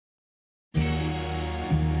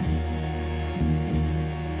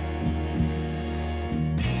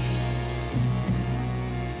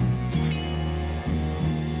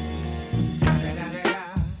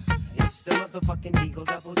 It's the motherfucking Eagle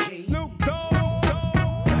Double G. Snoop Dogg.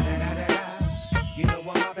 You know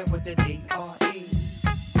I'm mobbing with the D.R.E.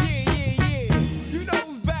 Yeah. You know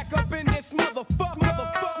who's back up in this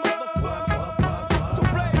motherfucker. So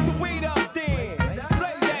blaze the weed up then.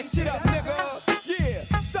 Blaze that shit up, nigga. Yeah.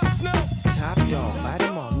 Sup, Snoop? Top dog, bite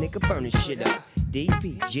them all, nigga, burn this shit up.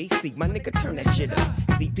 DP, GC, my nigga, turn that shit up.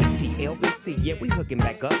 CPT, LBC, yeah, we hooking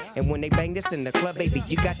back up. And when they bang this in the club, baby,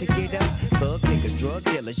 you got to get up. Thug niggas, drug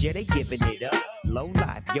dealers, yeah, they giving it up. Low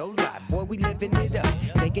life, yo life, boy, we living it up.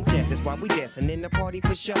 Taking chances while we dancing in the party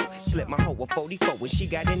for show. Slip my hoe a 44 when she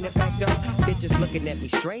got in the back door. Bitches looking at me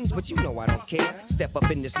strange, but you know I don't care. Step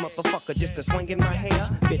up in this motherfucker just to swing in my hair.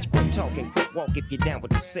 Bitch, quit talking, quit walk if you're down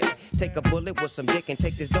with the sick. Take a bullet with some dick and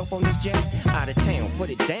take this dope on this jet. Out of town, put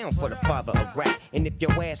it down for the father of rap. And if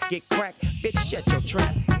your ass get cracked, bitch, shut your trap.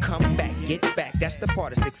 Come back, get back, that's the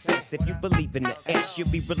part of success. If you believe in the ass, you'll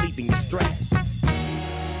be relieving your stress.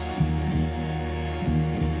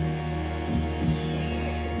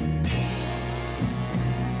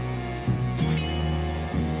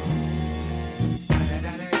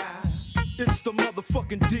 It's the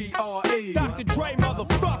motherfucking D.R.E. Dr. Dre,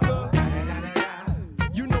 motherfucker.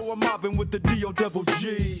 You know I'm mobbing with the D.O. Double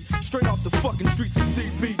G. Straight off the fucking streets of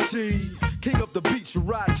CBT. King up the beach, you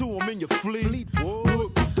ride to him in your fleet.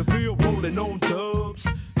 Whoop, the field rolling on dubs.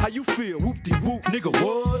 How you feel? Whoop-de-whoop, nigga,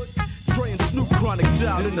 what? Dre and Snoop Chronic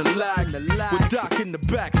down in the lag. With Doc in the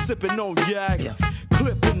back, sipping on yak.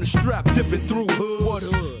 Clip in the strap, dipping through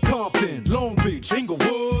hood. Compton, Long Beach,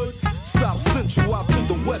 Inglewood. South Central out to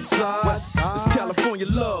the west side. This California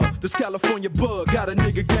love, this California bug. Got a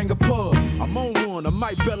nigga gang of pub. I'm on one, I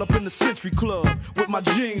might bell up in the Century Club. With my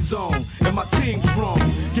jeans on, and my team strong.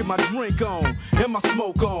 Get my drink on, and my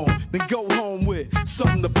smoke on. Then go home with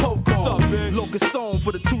something to poke on. Locust on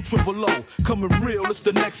for the 200. Coming real, it's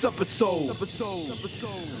the next episode.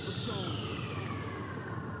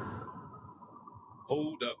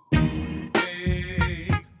 Hold up. Hey,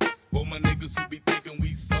 for my niggas who be thinking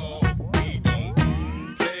we soft, we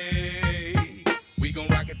don't play. We gon'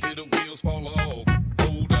 rock it till the wheels fall off.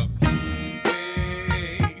 Hold up.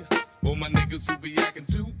 Hey, for my niggas who be acting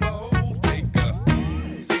too bold, take a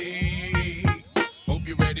seat. Hope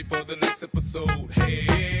you're ready for the next episode.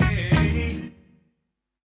 Hey,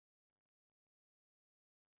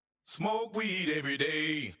 smoke weed every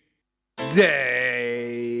day.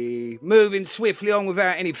 Moving swiftly on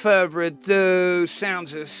without any further ado.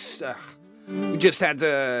 Sounds as we just had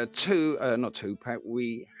not Tupac.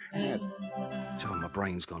 We had. Oh, my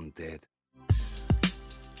brain's gone dead.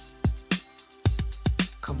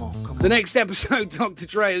 Come on. The next episode, Dr.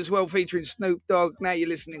 Dre as well, featuring Snoop Dogg. Now you're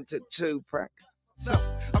listening to Tupac. So,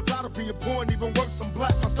 I'm tired of being poor and even worse, I'm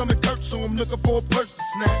black. My stomach hurts, so I'm looking for a purse to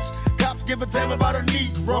snatch. Cops give a damn about a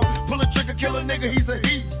Negro. Pull a trigger, kill a nigga, he's a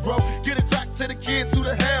hero. Get it back to the kids who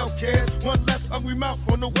the hell cares. One less hungry mouth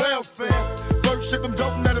on the welfare. First ship them,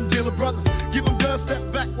 don't let them deal with brothers. Give them guns,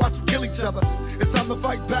 step back, watch them kill each other. It's time to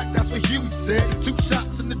fight back, that's what Huey said. 2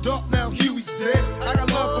 shots in the dark, now Huey's dead. I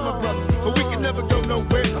got love for my brothers, but we can never go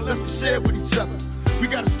nowhere unless we share with each other. We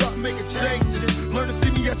gotta start making changes. Learn to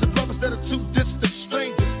see me as a brother instead of 2 distant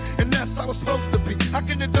strangers. And that's how it's supposed to be. How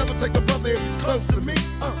can the devil take a brother if he's close to me?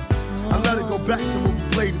 I let it go back to when we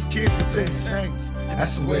played as kids, but things changed.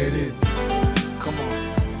 That's the way it is. Come on.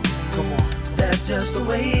 That's just the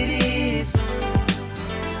way it is.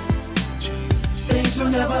 Things will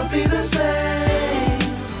never be the same.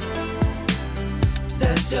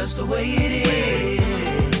 That's just the way it is.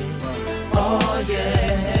 Oh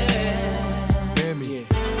yeah.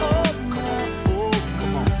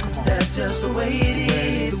 That's just the way it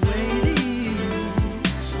is.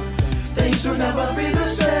 Things will never be the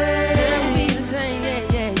same.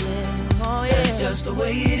 Oh yeah. That's just the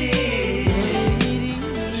way it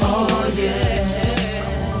is. Oh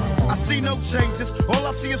yeah. I see no changes, all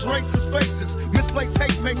I see is racist faces. Misplaced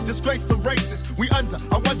hate makes disgrace to races. We under,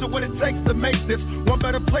 I wonder what it takes to make this one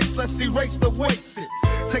better place. Let's erase the wasted.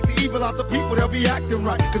 Take the evil out the people, they'll be acting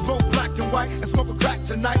right. Cause both black and white and smoke a crack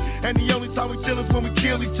tonight. And the only time we chill is when we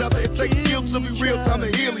kill each other. It takes skill to be real time to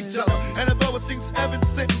heal each other. And although it seems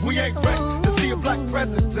evident, we ain't ready to see a black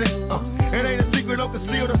president. It ain't a secret, don't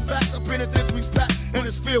conceal the fact. The penitentiary's packed and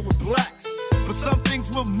it's filled with blacks. But some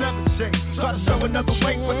things will never change. Try to show another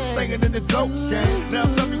way, but you're staying in the dope game. Now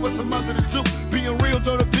tell me what's a mother to do. Being real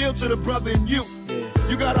don't appeal to the brother in you.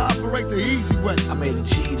 You gotta operate the easy way. I made a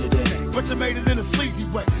G today, but you made it in a sleazy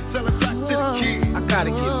way. Sell it back to the kid. I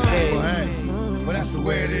gotta get paid. Well, hey, well, that's the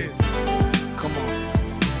way it is. Come on,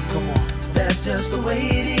 come on. That's just the way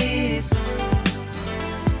it is.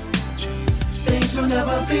 Things will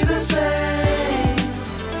never be the same.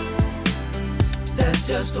 That's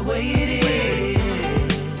just the way it is.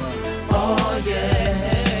 Oh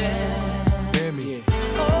yeah. Hear me.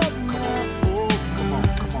 Oh, come on. Come on,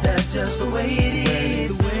 come on. That's just the way it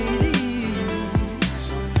is.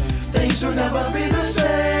 Things will never be the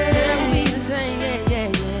same. Never be the same, yeah, yeah,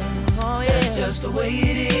 yeah. Oh yeah. That's just the way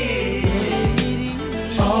it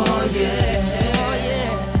is. Oh yeah. Oh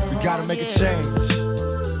yeah. We gotta make a change.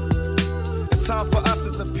 It's time for us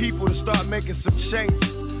as a people to start making some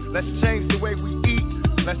changes. Let's change the way we eat.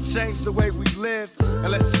 Let's change the way we live. And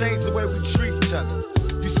let's change the way we treat each other.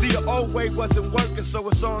 You see, the old way wasn't working, so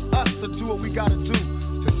it's on us to do what we gotta do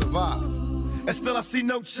to survive. And still I see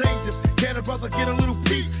no changes. Can a brother get a little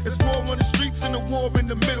peace? It's war on the streets and a war in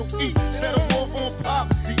the Middle East. Instead of war on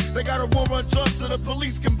poverty, they got a war on drugs so the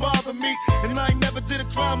police can bother me. And I ain't never did a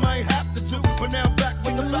crime I ain't have to do. But now I'm back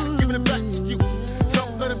with the facts, giving it back to you.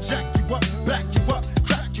 Don't let them jack you up, back you up,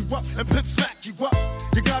 crack you up, and pimp smack you up.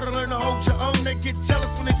 You gotta learn to hold your own. They get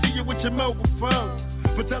jealous when they see you with your mobile phone.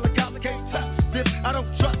 But tell the cops I can't touch this. I don't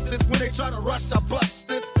trust this. When they try to rush, I bust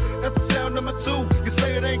this. That's the sound number 2. You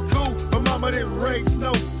say it ain't cool, but mama didn't raise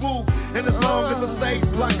no fool. And as long as I stay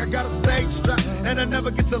black, I got a stage strap. And I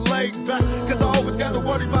never get to lay back, cause I always got to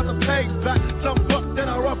worry about the payback. Some buck that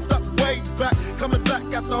I roughed up way back, coming back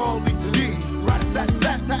after all these years.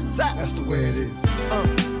 Rat-a-tat-tat-tat-tat. That's the way it is.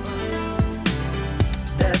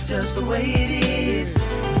 That's just the way it is.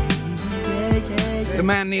 Yeah, yeah, yeah. The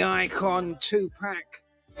man, the icon, Tupac.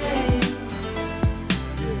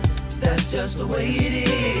 That's just the way it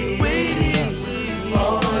is.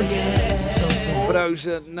 Oh yeah. For those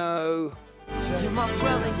that know, You're my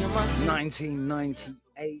brother, you're my sister.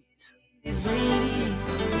 1998.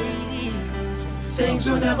 Things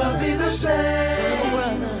will never be the same.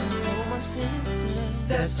 Brother, you're my sister.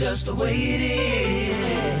 That's just the way it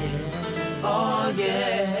is. Oh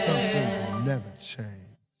yeah. Some things will never change.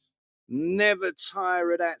 Never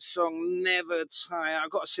tire of that song, never tire.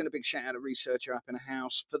 I've got to send a big shout out to Researcher up in the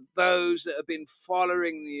house. For those that have been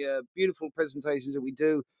following the beautiful presentations that we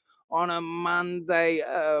do on a Monday,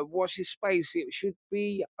 watch this space. It should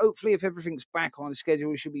be, hopefully, if everything's back on schedule,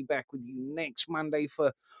 we should be back with you next Monday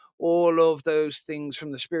for all of those things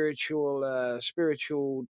from the spiritual,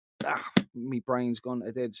 me brain's gone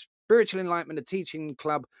to dead. Spiritual Enlightenment, the teaching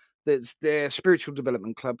club, that's their spiritual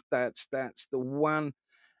development club. That's the one.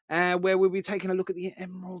 Where we'll be taking a look at the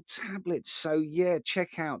Emerald Tablets. So, yeah,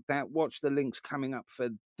 check out that. Watch the links coming up for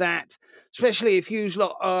that. Especially if you're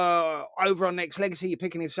over on Next Legacy, you're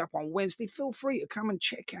picking this up on Wednesday, feel free to come and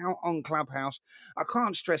check out on Clubhouse. I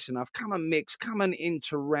can't stress enough. Come and mix. Come and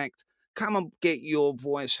interact. Come and get your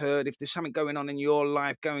voice heard. If there's something going on in your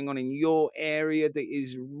life, going on in your area that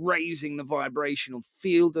is raising the vibrational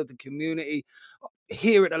field of the community,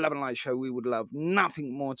 here at the Love and Light Show, we would love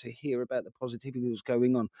nothing more to hear about the positivity that's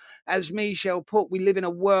going on. As Michelle put, we live in a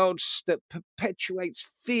world that perpetuates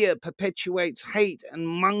fear, perpetuates hate and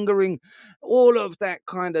mongering, all of that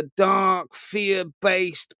kind of dark,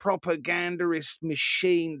 fear-based propagandist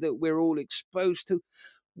machine that we're all exposed to.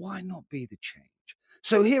 Why not be the change?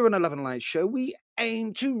 So here on the Love and Light Show, we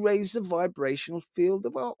aim to raise the vibrational field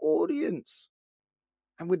of our audience.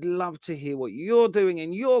 And we'd love to hear what you're doing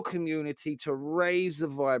in your community to raise the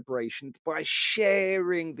vibration by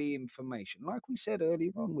sharing the information. Like we said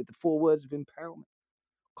earlier on with the 4 words of empowerment,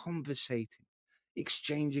 conversating,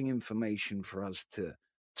 exchanging information for us to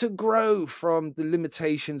grow from the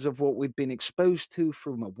limitations of what we've been exposed to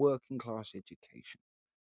from a working class education.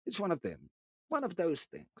 It's one of them, one of those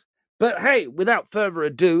things. But hey, without further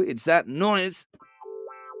ado, it's that noise.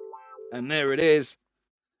 And there it is.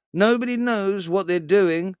 Nobody knows what they're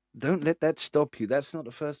doing. Don't let that stop you. That's not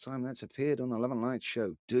the first time that's appeared on the Love and Light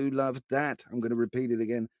Show. Do love that. I'm going to repeat it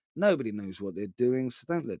again. Nobody knows what they're doing, so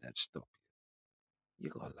don't let that stop you. You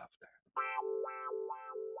got to love that.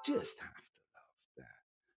 Just have to love that.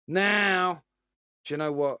 Now, do you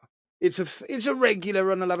know what? It's a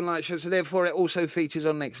regular on the Love and Light Show, so therefore it also features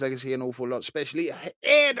on Next Legacy an awful lot, especially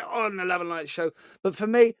aired on the Love and Light Show. But for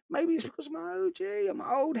me, maybe it's because I'm an OG, I'm an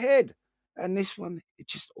old head. And this one, it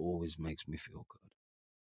just always makes me feel good.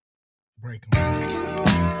 Break 'em.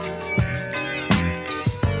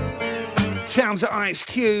 Sounds of Ice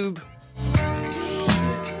Cube.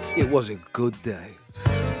 It was a good day.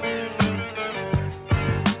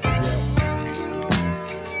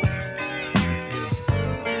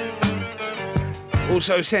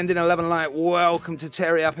 Also sending a love and light welcome to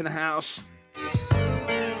Terry up in the house.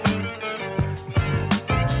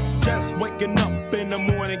 Just waking up in the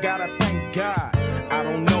morning, gotta thank God. I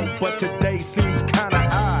don't know, but today seems kinda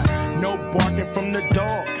odd. No barking from the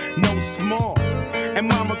dog, no small. And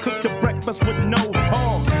mama cooked the breakfast with no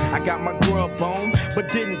hog. I got my grub on, but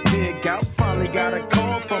didn't dig out. Finally got a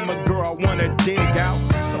call from a girl I wanna dig out.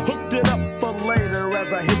 So hooked it up for later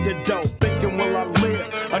as I hit the dough. Thinking, will I live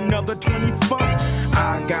another 24?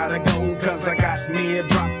 I gotta go, cause I got me a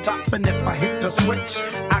drop top. And if I hit the switch,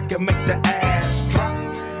 I can make the ass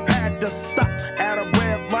drop. Had to stop at a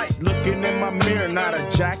red light, looking in my mirror, not a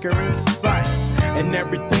jacker in sight. And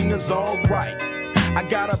everything is alright. I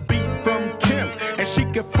got a beat from Kim, and she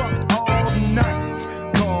can fuck all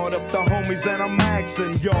night. Called up the homies and I'm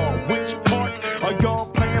asking y'all, which part are y'all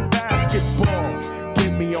playing basketball?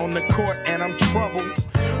 Get me on the court and I'm troubled.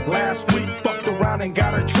 Last week fucked around and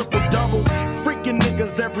got a triple-double. Freaking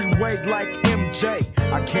niggas every way like MJ.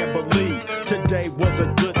 I can't believe today was a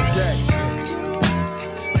good day.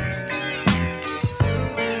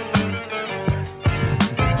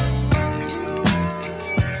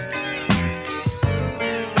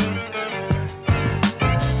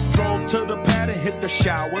 To the pad and hit the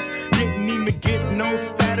showers. Didn't even get no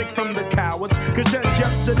static from the cowards. Cause just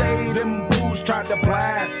yesterday, them bulls tried to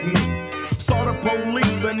blast me. Saw the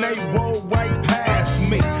police and they rolled right past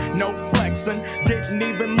me. No flexing, didn't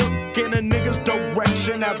even look in a nigga's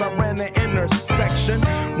direction as I ran the intersection.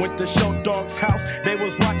 Went to Show Dog's house, they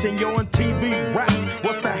was watching Yo on TV raps.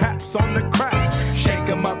 What's the haps on the craps? Shake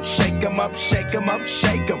 'em up, shake 'em up, shake 'em up,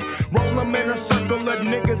 shake 'em. Roll 'em in a circle of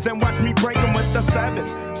niggas and watch me break 'em with the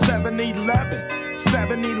 7-11,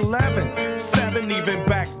 7-11, 7 even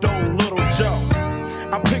backdoor Little Joe.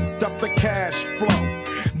 I picked up the cash flow,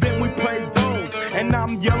 then we played bones, and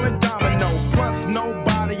I'm yelling domino. Plus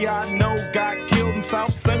nobody I know got killed in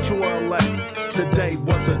South Central LA. Today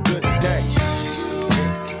was a good day.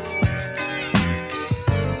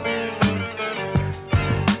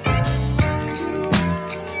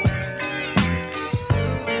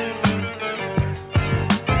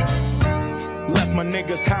 Left my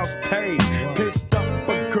nigga's house paid, picked up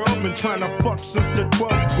a girl, been trying to fuck since the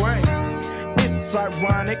 12th grade. It's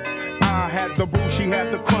ironic, I had the boo, she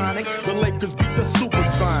had the chronic. The Lakers beat the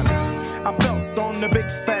Supersonics. I felt on the big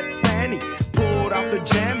fat fanny, pulled out the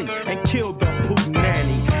jammy and killed the poo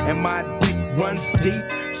nanny. And my dick runs deep,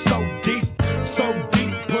 so deep,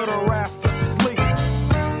 put her ass to sleep.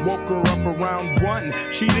 Woke her up around 1,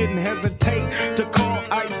 she didn't hesitate to call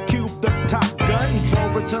Ice Cube the Top Gun.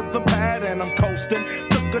 Drove her to the pad and I'm coasting.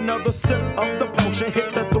 Took another sip of the potion,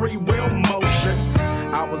 hit the 3-wheel motion.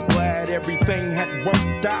 I was glad everything had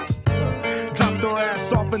worked out. Dropped her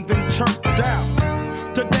ass off and then chirped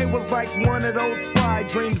out. Today was like one of those fly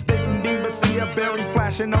dreams. Didn't even see a berry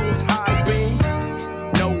flashing those high beams.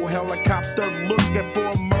 No helicopter looking for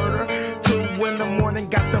a murder. 2 in the morning,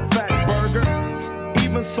 got the fat burger.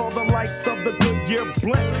 Even saw the lights of the Goodyear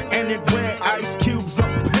blimp, and it read Ice Cube's a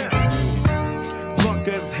pimp. Drunk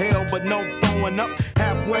as hell, but no throwing up.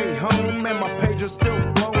 Halfway home, and my page is still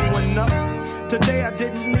blowing up. Today I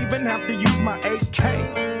didn't even have to use my AK.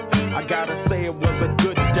 I gotta say it was a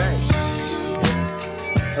good day.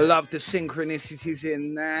 I love the synchronicities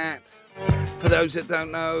in that. For those that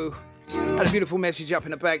don't know, I had a beautiful message up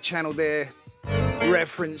in the back channel there,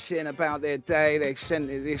 referencing about their day. They sent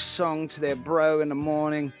this song to their bro in the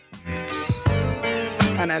morning.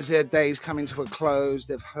 And as their day's coming to a close,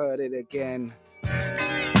 they've heard it again.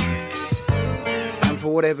 And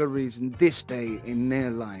for whatever reason, this day in their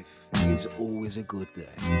life is always a good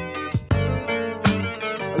day.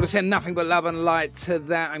 I will send nothing but love and light to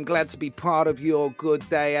that. I'm glad to be part of your good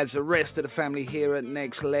day as the rest of the family here at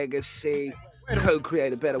Next Legacy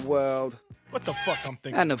co-create a better world. What the fuck I'm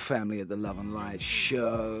thinking? And the family at the Love and Light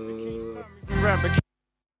show.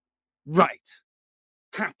 Right.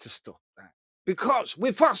 Had to stop that. Because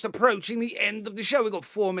we're fast approaching the end of the show. We've got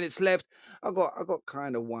 4 minutes left. I got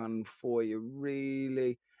kind of one for you,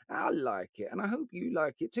 really. I like it, and I hope you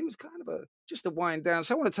like it too. It's kind of just to wind down.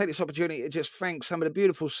 So I want to take this opportunity to just thank some of the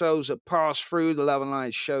beautiful souls that passed through the Love and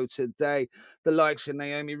Light show today. The likes of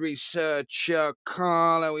Naomi Researcher,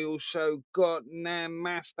 Carla. We also got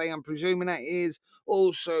Namaste, I'm presuming that is.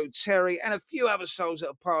 Also Terry and a few other souls that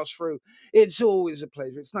have passed through. It's always a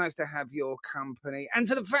pleasure. It's nice to have your company. And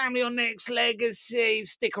to the family on Next Legacy,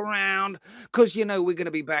 stick around because you know we're going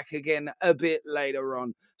to be back again a bit later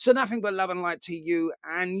on. So nothing but love and light to you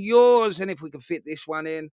and yours. And if we can fit this one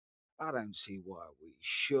in, I don't see why we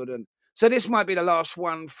shouldn't. So this might be the last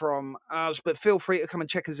one from us, but feel free to come and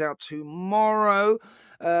check us out tomorrow.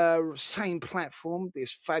 Same platform,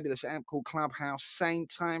 this fabulous app called Clubhouse. Same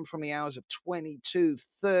time from the hours of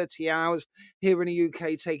 22:30 hours here in the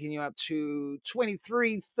UK, taking you up to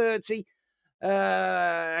 23:30.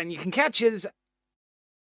 And you can catch us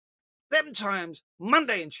them times,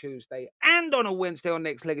 Monday and Tuesday, and on a Wednesday on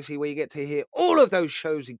Next Legacy, where you get to hear all of those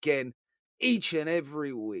shows again each and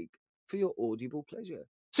every week for your audible pleasure.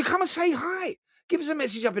 So come and say hi. Give us a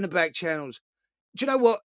message up in the back channels. Do you know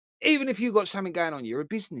what? Even if you've got something going on, you're a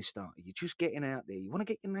business starter, you're just getting out there, you want to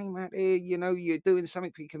get your name out there, you know, you're doing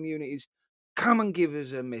something for your communities, come and give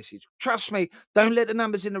us a message. Trust me, don't let the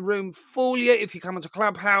numbers in the room fool you. If you come into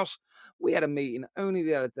Clubhouse, we had a meeting only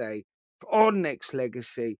the other day on Next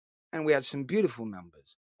Legacy, and we had some beautiful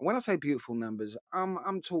numbers. And when I say beautiful numbers,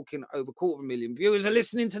 I'm talking over 250,000 viewers are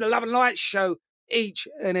listening to the Love and Light show each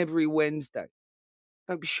and every Wednesday.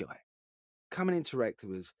 Don't be shy. Come and interact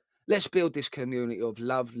with us. Let's build this community of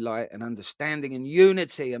love, light, and understanding and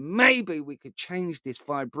unity. And maybe we could change this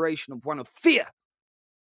vibration of one of fear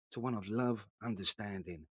to one of love,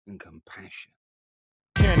 understanding, and compassion.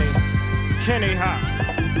 Kenny Hop.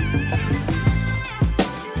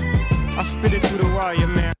 I spit it through the wire,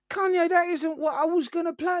 man. Kanye, that isn't what I was going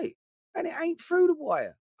to play. And it ain't through the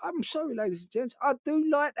wire. I'm sorry, ladies and gents. I do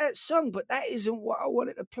like that song, but that isn't what I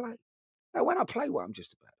wanted to play. Now, when I play what I'm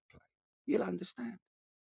just about to play, you'll understand.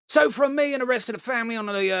 So from me and the rest of the family on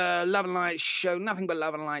the Love and Light show, nothing but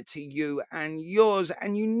love and light to you and yours.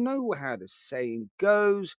 And you know how the saying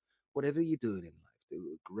goes, whatever you're doing in life, do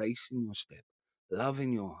with grace in your step, love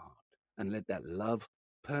in your heart, and let that love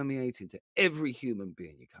permeate into every human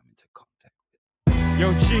being you come into contact with.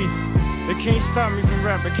 Yo, G, they can't stop me from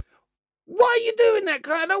rapping. Why are you doing that,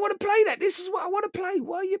 guy? I don't want to play that. This is what I want to play.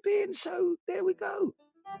 Why are you being so... There we go.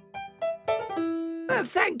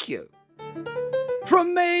 Thank you.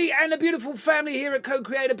 From me and the beautiful family here at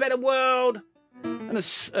Co-Create a Better World. And a...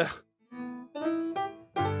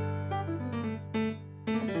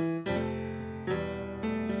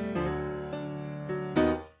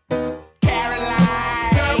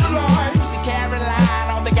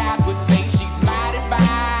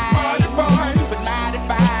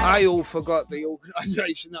 I all forgot the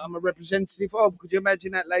organisation that I'm a representative of. Could you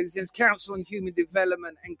imagine that, ladies and gentlemen? Council on Human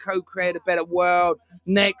Development and Co-Create a Better World,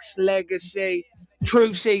 Next Legacy,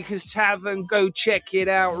 Truth Seekers Tavern. Go check it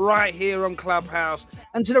out right here on Clubhouse.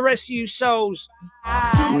 And to the rest of you souls,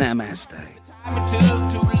 namaste. To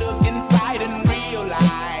look inside and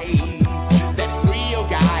realize that real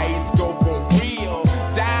guys go for real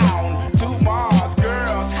down to Mars,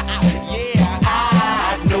 girls. Yeah,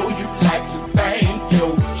 I know you'd like to thank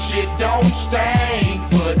your shit don't stink,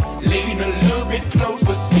 but lean a little bit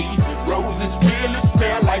closer. See, roses really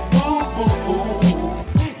smell like boo boo boo.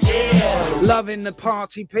 Yeah, loving the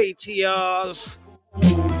party PTRs.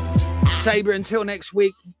 Sabre, until next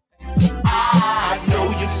week. I know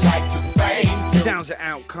you'd like to thank. Sounds of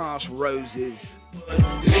Outcast, Roses.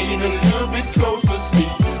 Lean a little bit closer, see,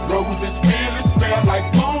 roses really smell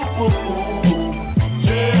like boo boo boo.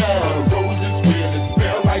 Yeah, roses really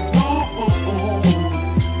smell like boo boo boo.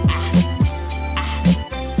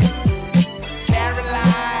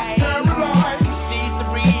 Caroline, she's the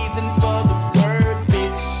reason for the word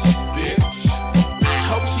bitch. I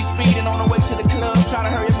hope she's speeding on her way to the club, trying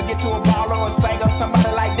to hurry up and get to a baller or a singer or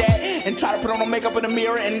somebody like that, and try to put on her makeup in the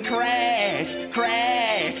mirror and crash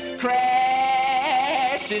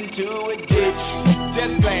into a ditch.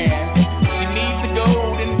 Just playing. She needs a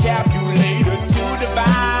golden calculator to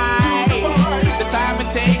divide the time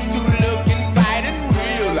it takes to look inside and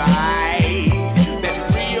realize that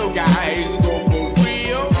real guys go for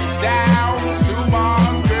real down to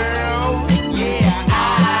Mars, girl. Yeah,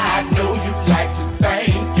 I know you'd like to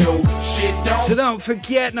thank your shit. So don't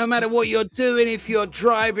forget, no matter what you're doing, if you're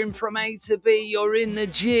driving from A to B, you're in the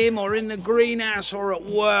gym or in the greenhouse or at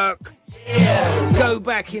work, go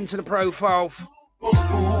back into the profile.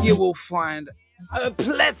 You will find a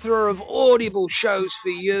plethora of audible shows for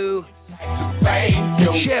you.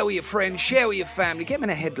 Share with your friends, share with your family. Get them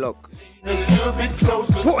in a headlock. Put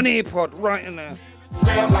an earpod right in there.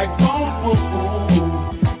 Smell like boo boo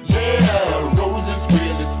boo. Yeah.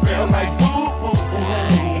 smell like boo-boo.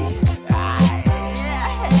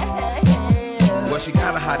 Well, she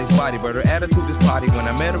got a hottest body, but her attitude is potty. When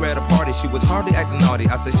I met her at a party, she was hardly acting naughty.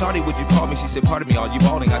 I said, Shawty, would you call me? She said, pardon me, are you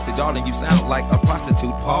balling? I said, darling, you sound like a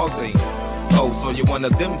prostitute pausing. Oh, so you're one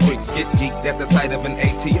of them freaks, get geeked at the sight of an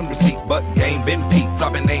ATM receipt, but game been peaked,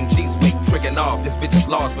 dropping names, she's weak, tricking off, this bitch is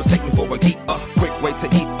lost, mistake me for a geek, quick way to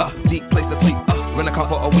eat, deep place to sleep, rent a car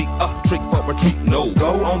for a week, trick for retreat, no,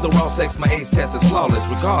 go on the raw sex, my ace test is flawless,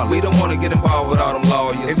 regardless, we don't wanna get involved with all them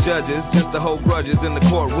lawyers and judges, just to hold grudges in the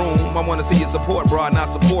courtroom, I wanna see you support, bro, not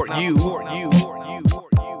support you.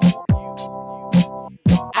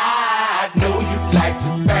 I know you'd like to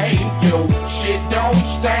think your shit don't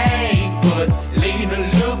stain, but lean a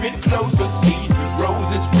little bit closer, see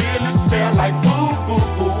roses really smell like boo boo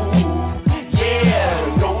boo.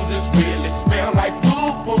 Yeah, roses really smell like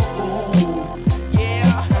boo boo boo.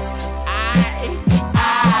 Yeah,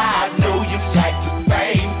 I know you'd like to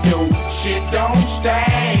think your shit don't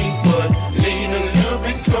stain, but lean a little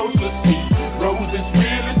bit closer, see roses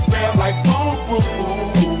really smell like boo boo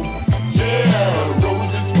boo. Yeah,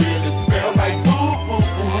 roses really smell like boo boo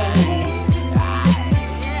boo.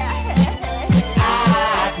 I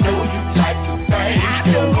know you like to think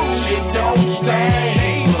your shit don't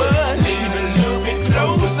stain, but lean a little bit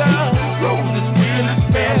closer. Roses really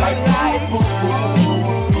smell like boo boo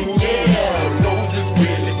boo. Yeah, roses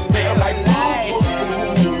really smell like boo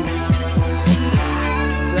boo boo.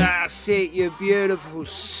 That's it, you beautiful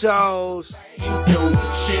souls. Your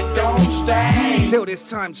shit don't stain. Till this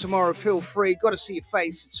time tomorrow, feel free. Got to see your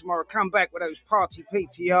faces tomorrow. Come back with those party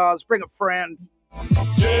PTRs. Bring a friend.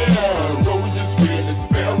 Yeah, roses really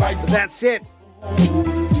smell like. But that's it.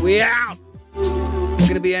 We out. We're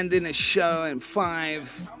going to be ending the show in 5,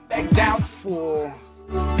 4,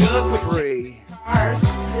 3,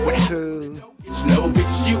 2,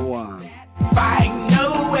 1. Find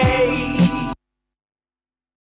no way.